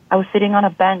 I was sitting on a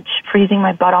bench, freezing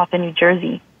my butt off in New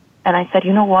Jersey, and I said,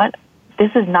 you know what?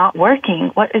 This is not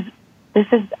working.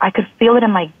 I could feel it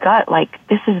in my gut. Like,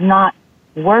 this is not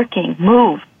working,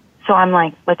 move. So I'm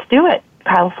like, let's do it.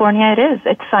 California it is.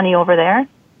 It's sunny over there.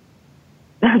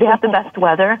 They have the best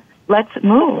weather. Let's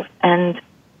move. And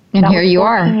here you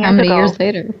are. How many years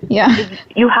later? Yeah.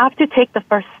 You have to take the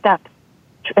first step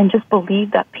and just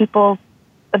believe that people,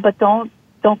 but don't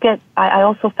get, I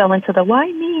also fell into the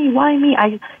why me?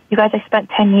 You guys, I spent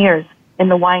 10 years in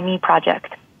the why me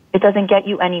project. It doesn't get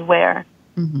you anywhere.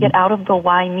 Mm-hmm. Get out of the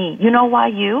why me. You know why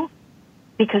you?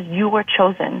 Because you were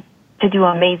chosen to do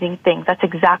amazing things. That's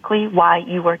exactly why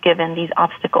you were given these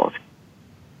obstacles.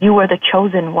 You were the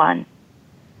chosen one.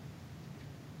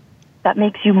 That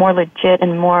makes you more legit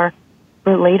and more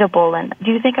relatable. And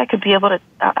do you think I could be able to,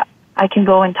 I can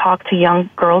go and talk to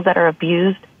young girls that are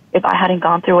abused? If I hadn't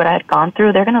gone through what I had gone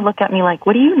through, they're going to look at me like,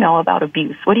 what do you know about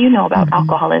abuse? What do you know about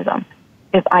alcoholism?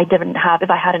 If I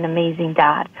had an amazing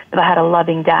dad, if I had a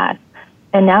loving dad.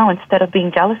 And now, instead of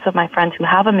being jealous of my friends who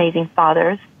have amazing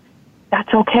fathers,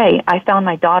 that's okay. I found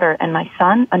my daughter and my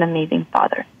son an amazing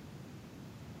father.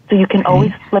 So you can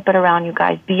always flip it around, you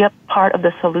guys. Be a part of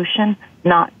the solution,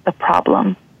 not the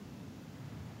problem.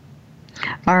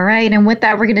 All right. And with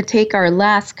that, we're going to take our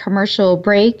last commercial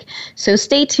break. So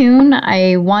stay tuned.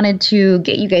 I wanted to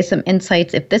get you guys some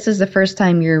insights. If this is the first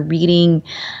time you're reading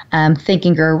Think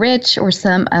and Grow Rich or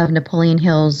some of Napoleon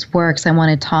Hill's works, I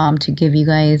wanted Tom to give you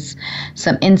guys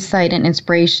some insight and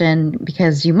inspiration,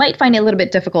 because you might find it a little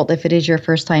bit difficult if it is your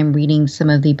first time reading some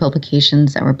of the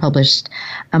publications that were published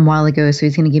a while ago. So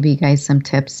he's going to give you guys some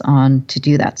tips on to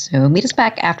do that. So meet us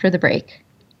back after the break.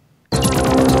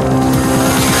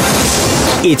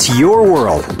 It's your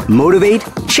world. Motivate,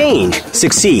 change,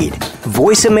 succeed.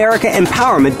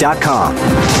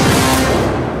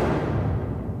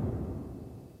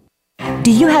 VoiceAmericaEmpowerment.com.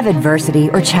 Do you have adversity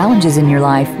or challenges in your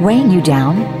life weighing you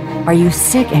down? Are you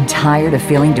sick and tired of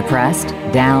feeling depressed,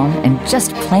 down, and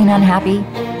just plain unhappy?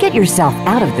 Get yourself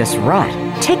out of this rut.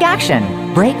 Take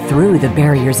action. Break through the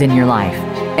barriers in your life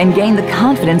and gain the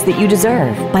confidence that you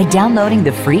deserve by downloading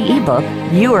the free ebook,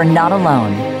 You Are Not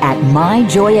Alone, at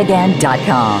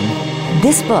myjoyagain.com.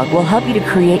 This book will help you to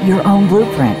create your own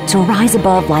blueprint to rise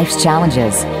above life's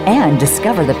challenges and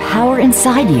discover the power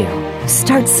inside you.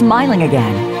 Start smiling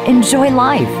again, enjoy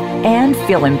life, and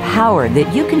feel empowered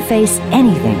that you can face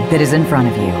anything that is in front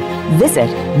of you. Visit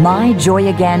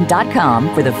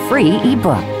myjoyagain.com for the free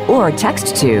ebook or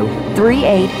text to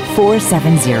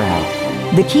 38470.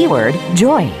 The keyword,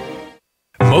 joy.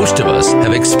 Most of us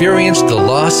have experienced the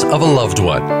loss of a loved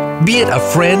one, be it a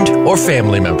friend or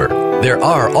family member. There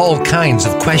are all kinds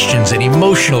of questions and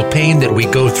emotional pain that we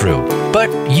go through, but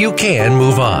you can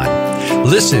move on.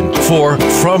 Listen for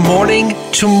From Morning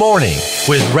to Morning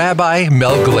with Rabbi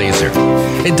Mel Glazer.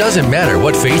 It doesn't matter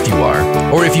what faith you are,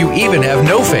 or if you even have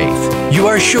no faith, you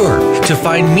are sure to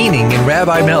find meaning in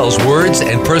Rabbi Mel's words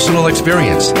and personal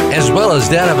experience, as well as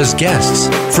that of his guests.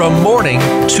 From Morning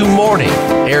to Morning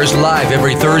airs live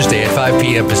every Thursday at 5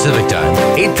 p.m. Pacific Time,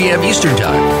 8 p.m. Eastern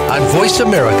Time on Voice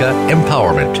America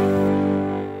Empowerment.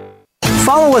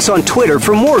 Follow us on Twitter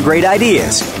for more great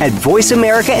ideas at Voice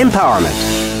America Empowerment.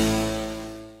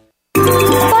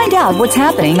 Find out what's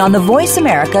happening on the Voice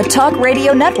America Talk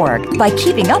Radio Network by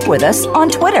keeping up with us on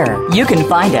Twitter. You can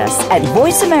find us at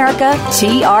Voice America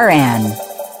TRN.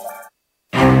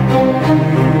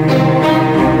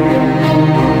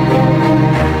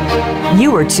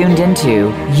 You are tuned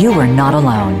into You Are Not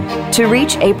Alone. To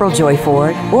reach April Joy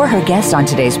Ford or her guest on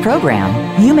today's program,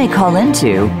 you may call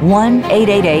into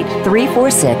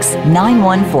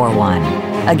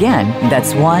 1-888-346-9141. Again,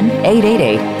 that's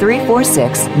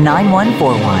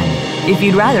 1-888-346-9141. If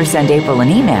you'd rather send April an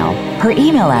email, her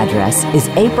email address is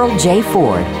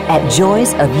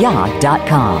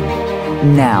apriljford@joysofyah.com.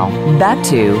 Now, back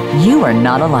to You Are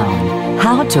Not Alone.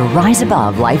 How to rise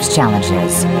above life's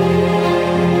challenges.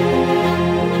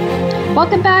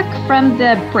 Welcome back from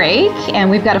the break, and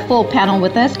we've got a full panel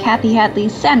with us. Kathy Hadley,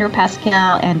 Sandra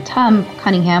Pascal, and Tom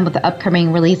Cunningham with the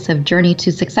upcoming release of Journey to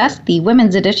Success, the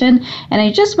women's edition. And I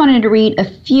just wanted to read a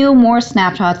few more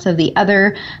snapshots of the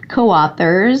other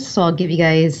co-authors. So I'll give you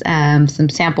guys some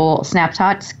sample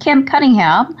snapshots. Kim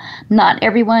Cunningham, not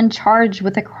everyone charged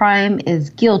with a crime is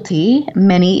guilty.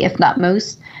 Many, if not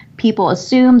most, people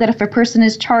assume that if a person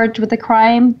is charged with a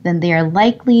crime, then they are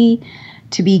likely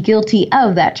to be guilty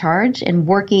of that charge, and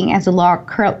working as a law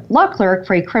clerk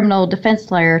for a criminal defense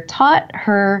lawyer taught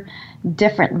her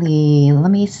differently.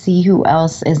 Let me see who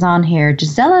else is on here.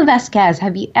 Gisela Vasquez,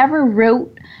 have you ever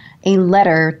wrote a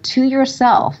letter to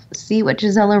yourself. See what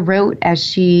Gisela wrote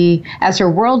as her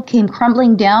world came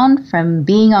crumbling down from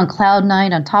being on cloud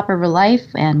nine on top of her life,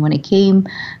 and when it came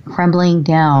crumbling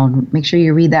down. Make sure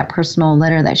you read that personal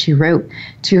letter that she wrote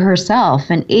to herself.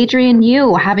 And Adrian,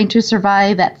 you having to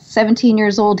survive at 17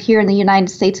 years old here in the United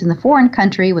States in the foreign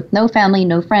country with no family,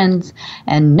 no friends,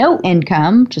 and no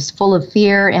income, just full of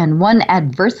fear and one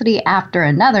adversity after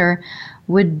another.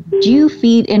 Would you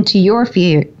feed into your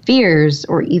fears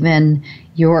or even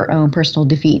your own personal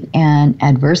defeat and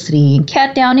adversity? And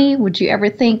Kat Downey, would you ever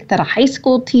think that a high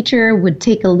school teacher would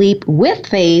take a leap with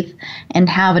faith and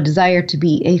have a desire to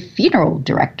be a funeral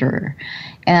director?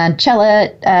 And Chela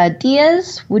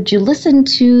Diaz, would you listen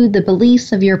to the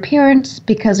beliefs of your parents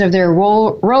because of their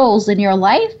roles in your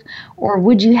life? Or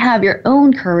would you have your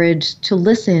own courage to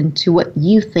listen to what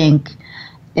you think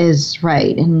is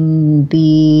right? And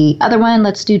the other one,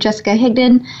 let's do Jessica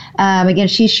Higdon. Again,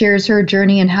 she shares her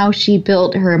journey and how she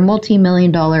built her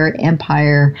multi-million-dollar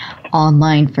empire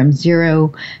online from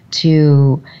zero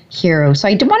to hero. So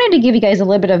I wanted to give you guys a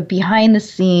little bit of behind the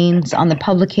scenes on the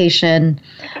publication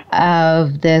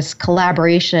of this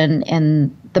collaboration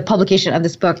and the publication of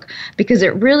this book, because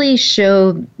it really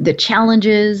showed the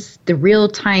challenges, the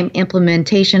real-time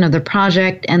implementation of the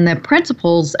project, and the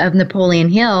principles of Napoleon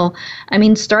Hill. I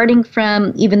mean, starting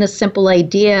from even the simple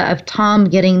idea of Tom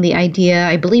getting the idea,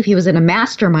 I believe he was in a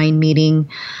mastermind meeting,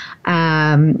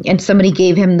 and somebody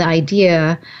gave him the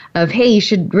idea of, hey, you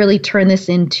should really turn this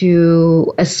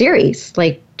into a series.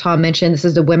 Like Tom mentioned, this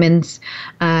is the women's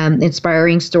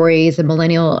inspiring stories. The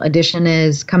millennial edition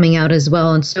is coming out as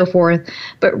well, and so forth.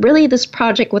 But really, this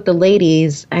project with the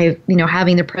ladies,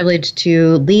 having the privilege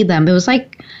to lead them, it was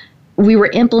like we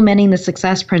were implementing the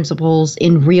success principles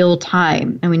in real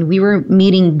time. I mean, we were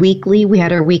meeting weekly. We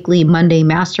had our weekly Monday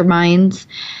masterminds.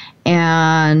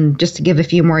 And just to give a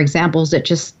few more examples, it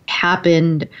just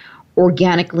happened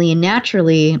organically and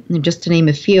naturally, and just to name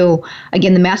a few.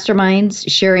 Again, the masterminds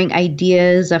sharing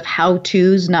ideas of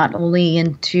how-tos, not only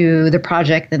into the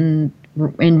project and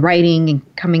in writing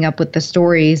and coming up with the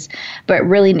stories, but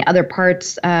really in other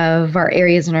parts of our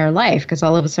areas in our life, because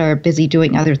all of us are busy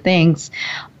doing other things.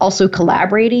 Also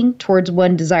collaborating towards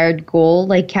one desired goal.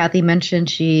 Like Kathy mentioned,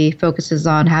 she focuses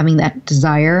on having that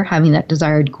desired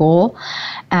goal.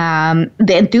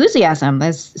 The enthusiasm,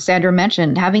 as Sandra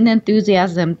mentioned, having the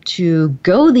enthusiasm to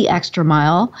go the extra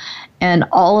mile, and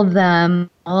all of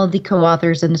the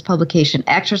co-authors in this publication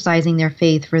exercising their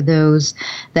faith for those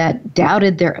that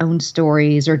doubted their own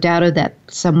stories or doubted that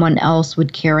someone else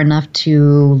would care enough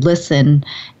to listen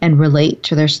and relate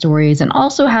to their stories. And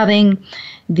also having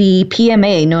the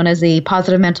PMA, known as the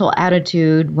positive mental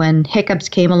attitude, when hiccups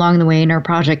came along the way in our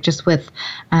project, just with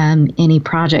any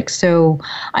project. So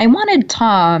I wanted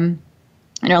Tom,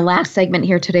 in our last segment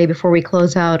here today, before we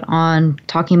close out on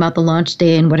talking about the launch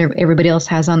day and whatever everybody else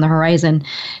has on the horizon.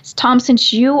 Tom,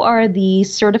 since you are the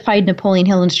certified Napoleon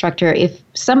Hill instructor, if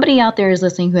somebody out there is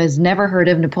listening who has never heard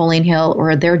of Napoleon Hill,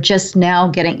 or they're just now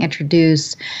getting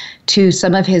introduced to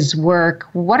some of his work,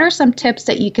 what are some tips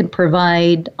that you can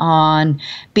provide on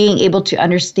being able to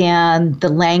understand the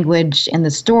language and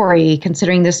the story,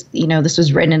 considering this, this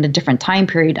was written in a different time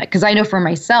period? Because I know for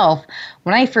myself,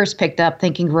 when I first picked up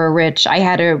Think and Grow Rich, I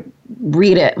had to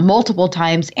read it multiple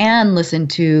times and listen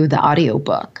to the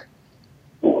audiobook.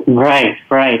 Right.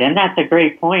 And that's a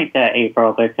great point,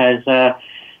 April, because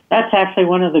that's actually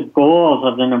one of the goals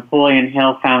of the Napoleon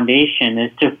Hill Foundation,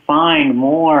 is to find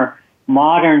more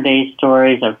modern-day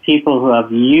stories of people who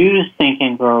have used Think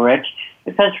and Grow Rich.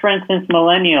 Because, for instance,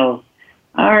 millennials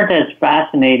aren't as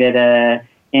fascinated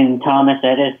in Thomas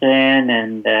Edison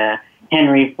and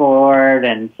Henry Ford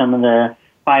and some of the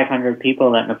 500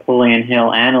 people that Napoleon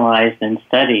Hill analyzed and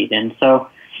studied. And so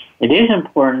it is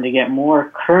important to get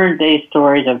more current-day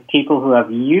stories of people who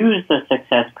have used the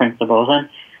success principles. And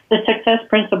the success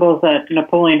principles that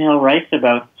Napoleon Hill writes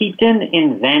about, he didn't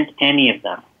invent any of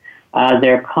them.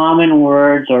 They're common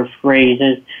words or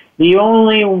phrases. The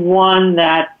only one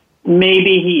that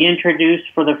maybe he introduced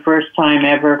for the first time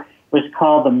ever was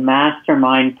called the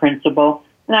mastermind principle.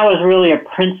 And that was really a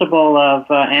principle of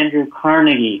Andrew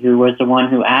Carnegie, who was the one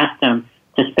who asked him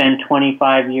to spend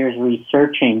 25 years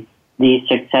researching these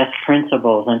success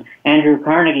principles. And Andrew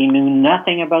Carnegie knew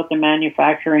nothing about the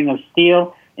manufacturing of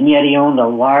steel, and yet he owned the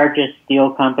largest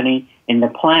steel company in the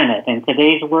planet. In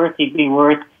today's worth, he'd be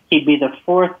the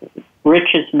fourth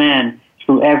richest man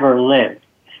who ever lived.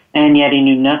 And yet he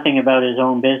knew nothing about his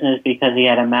own business, because he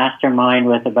had a mastermind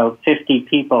with about 50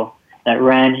 people that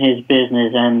ran his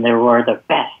business, and they were the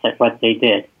best at what they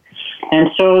did.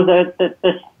 And so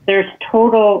there's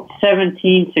total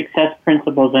 17 success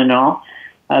principles in all.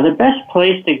 The best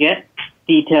place to get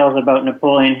details about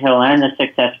Napoleon Hill and the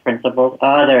Success Principles,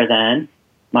 other than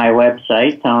my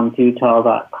website,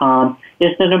 tom2tall.com,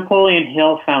 is the Napoleon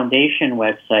Hill Foundation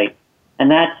website. And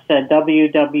that's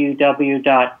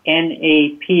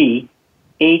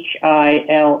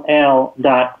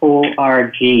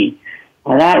www.napohill.org.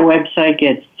 That website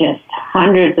gets just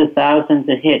hundreds of thousands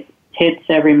of hits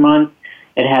every month.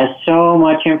 It has so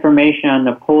much information on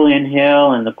Napoleon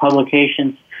Hill and the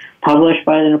publications published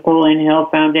by the Napoleon Hill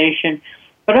Foundation.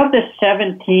 But of the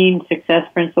 17 success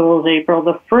principles, April,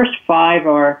 the first 5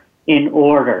 are in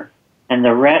order, and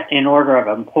the rest in order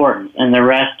of importance, and the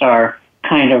rest are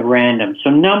kind of random. So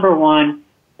the number one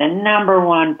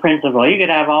principle, you could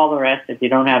have all the rest. If you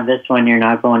don't have this one, you're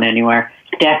not going anywhere.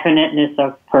 Definiteness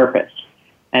of purpose.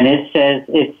 And it's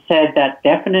said that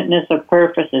definiteness of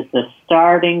purpose is the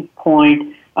starting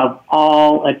point of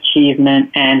all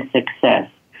achievement and success.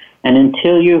 And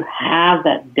until you have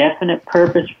that definite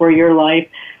purpose for your life,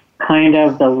 kind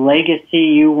of the legacy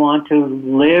you want to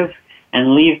live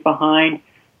and leave behind,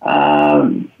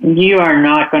 you are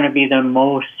not going to be the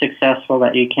most successful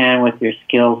that you can with your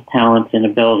skills, talents, and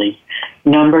abilities.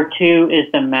 Number 2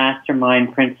 is the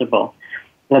mastermind principle.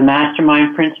 The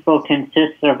mastermind principle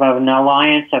consists of an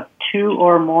alliance of 2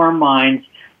 or more minds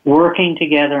working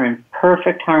together in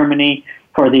perfect harmony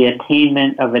for the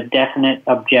attainment of a definite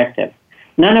objective.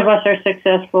 None of us are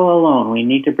successful alone. We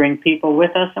need to bring people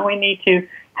with us, and we need to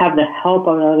have the help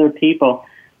of other people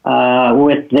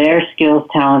with their skills,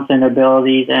 talents, and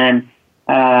abilities, and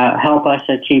help us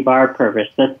achieve our purpose.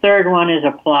 The third one is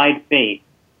applied faith.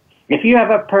 If you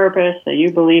have a purpose, that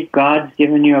you believe God's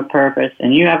given you a purpose,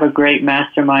 and you have a great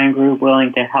mastermind group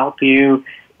willing to help you,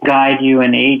 guide you,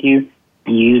 and aid you,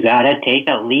 you got to take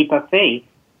a leap of faith.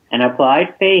 And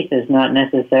applied faith is not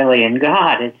necessarily in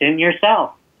God, it's in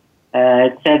yourself.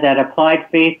 It said that applied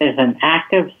faith is an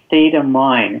active state of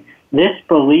mind. This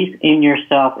belief in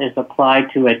yourself is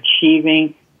applied to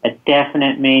achieving a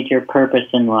definite major purpose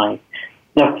in life.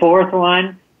 The fourth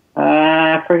one,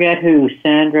 I forget who,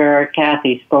 Sandra or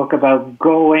Kathy, spoke about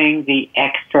going the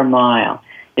extra mile,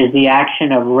 is the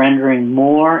action of rendering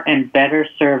more and better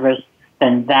service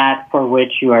than that for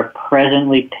which you are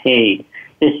presently paid.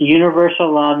 This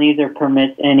universal law neither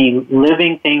permits any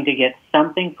living thing to get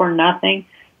something for nothing,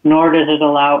 nor does it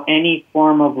allow any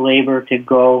form of labor to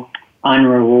go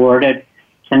unrewarded.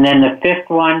 And then the fifth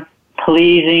one,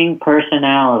 pleasing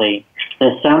personality,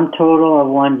 the sum total of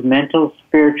one's mental,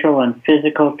 spiritual, and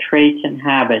physical traits and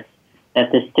habits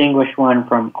that distinguish one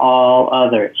from all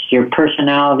others. Your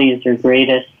personality is your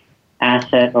greatest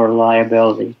asset or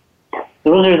liability.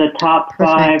 Those are the top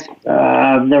 5.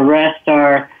 The rest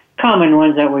are common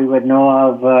ones that we would know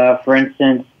of, for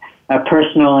instance, a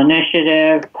personal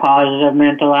initiative, positive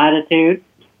mental attitude.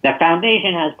 The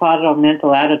foundation has positive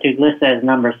mental attitude listed as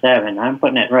number 7. I'm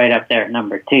putting it right up there at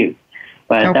number 2.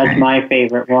 But that's my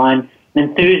favorite one.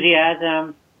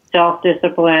 Enthusiasm,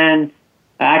 self-discipline,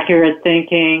 accurate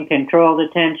thinking, controlled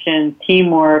attention,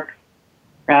 teamwork,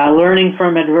 learning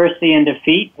from adversity and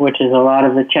defeat, which is a lot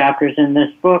of the chapters in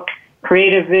this book,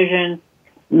 creative vision,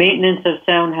 maintenance of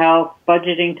sound health,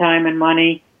 budgeting time and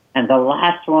money, and the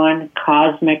last one,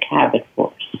 cosmic habit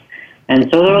force. And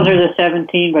so those are the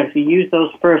 17, but if you use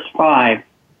those first 5,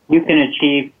 you can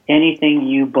achieve anything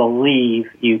you believe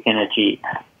you can achieve.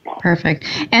 Perfect.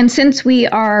 And since we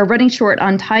are running short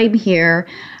on time here,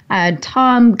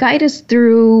 Tom, guide us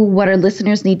through what our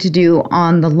listeners need to do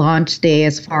on the launch day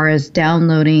as far as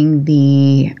downloading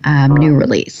the new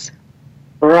release.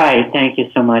 Right. Thank you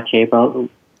so much, April.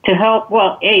 To help,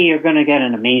 well, you're going to get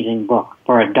an amazing book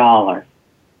for $1.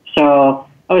 So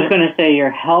I was going to say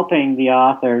you're helping the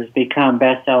authors become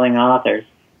best-selling authors.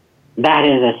 That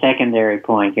is a secondary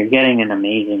point. You're getting an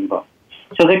amazing book.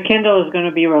 So the Kindle is going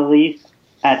to be released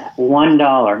at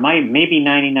 $1, maybe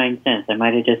 99 cents. I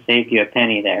might have just saved you a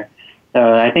penny there.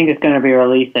 So I think it's going to be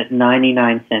released at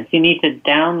 99 cents. You need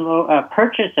to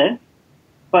purchase it,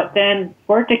 but then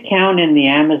for it to count in the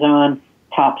Amazon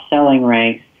top selling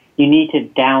ranks, you need to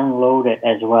download it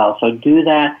as well. So do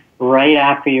that right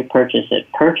after you purchase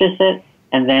it. Purchase it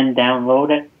and then download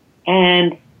it.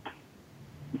 And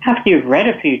after you've read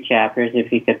a few chapters, if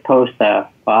you could post a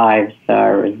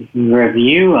 5-star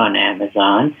review on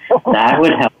Amazon, that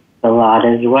would help a lot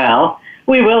as well.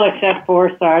 We will accept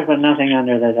 4 stars, but nothing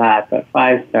under that. But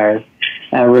 5 stars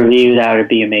review, that would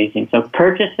be amazing. So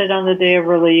purchase it on the day of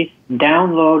release,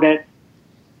 download it,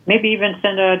 maybe even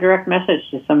send a direct message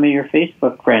to some of your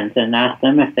Facebook friends and ask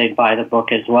them if they'd buy the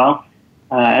book as well.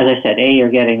 As I said, you're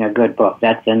getting a good book.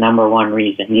 That's the number one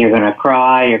reason. You're going to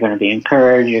cry, you're going to be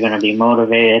encouraged, you're going to be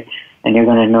motivated, and you're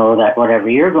going to know that whatever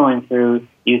you're going through,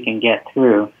 you can get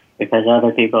through, because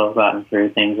other people have gotten through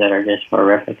things that are just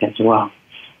horrific as well.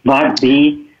 But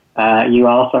B, you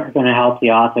also are going to help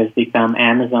the authors become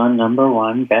Amazon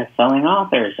 #1 best-selling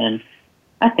authors. And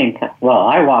I think, well,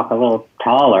 I walk a little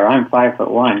taller. I'm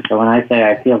 5'1", so when I say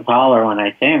I feel taller when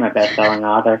I say I'm a best-selling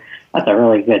author, that's a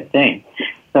really good thing.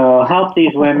 So help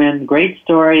these women. Great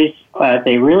stories.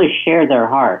 They really share their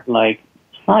heart. Like,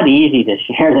 it's not easy to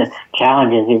share the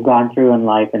challenges you've gone through in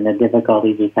life and the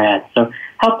difficulties you've had. So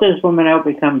help those women out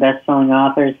become best-selling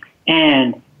authors,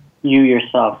 and you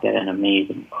yourself get an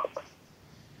amazing book.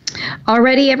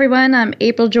 Alrighty, everyone, I'm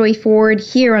April Joy Ford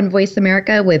here on Voice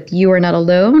America with You Are Not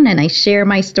Alone, and I share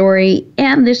my story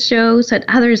and this show so that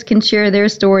others can share their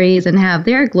stories and have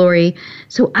their glory,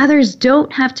 so others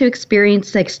don't have to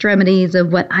experience the extremities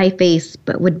of what I face,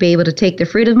 but would be able to take the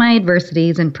fruit of my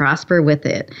adversities and prosper with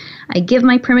it. I give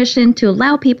my permission to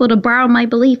allow people to borrow my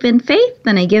belief in faith,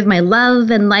 and I give my love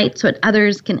and light so that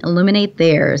others can illuminate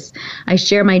theirs. I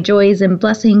share my joys and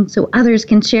blessings so others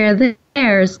can share theirs,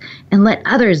 and let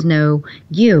others know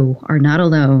you are not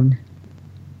alone.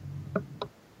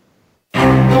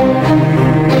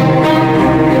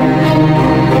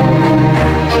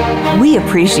 We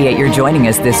appreciate your joining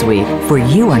us this week for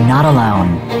You Are Not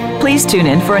Alone. Please tune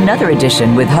in for another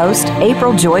edition with host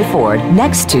April Joy Ford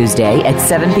next Tuesday at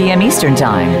 7 p.m. Eastern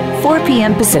Time, 4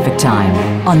 p.m. Pacific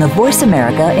Time on the Voice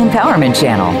America Empowerment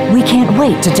Channel. We can't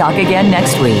wait to talk again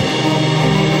next week.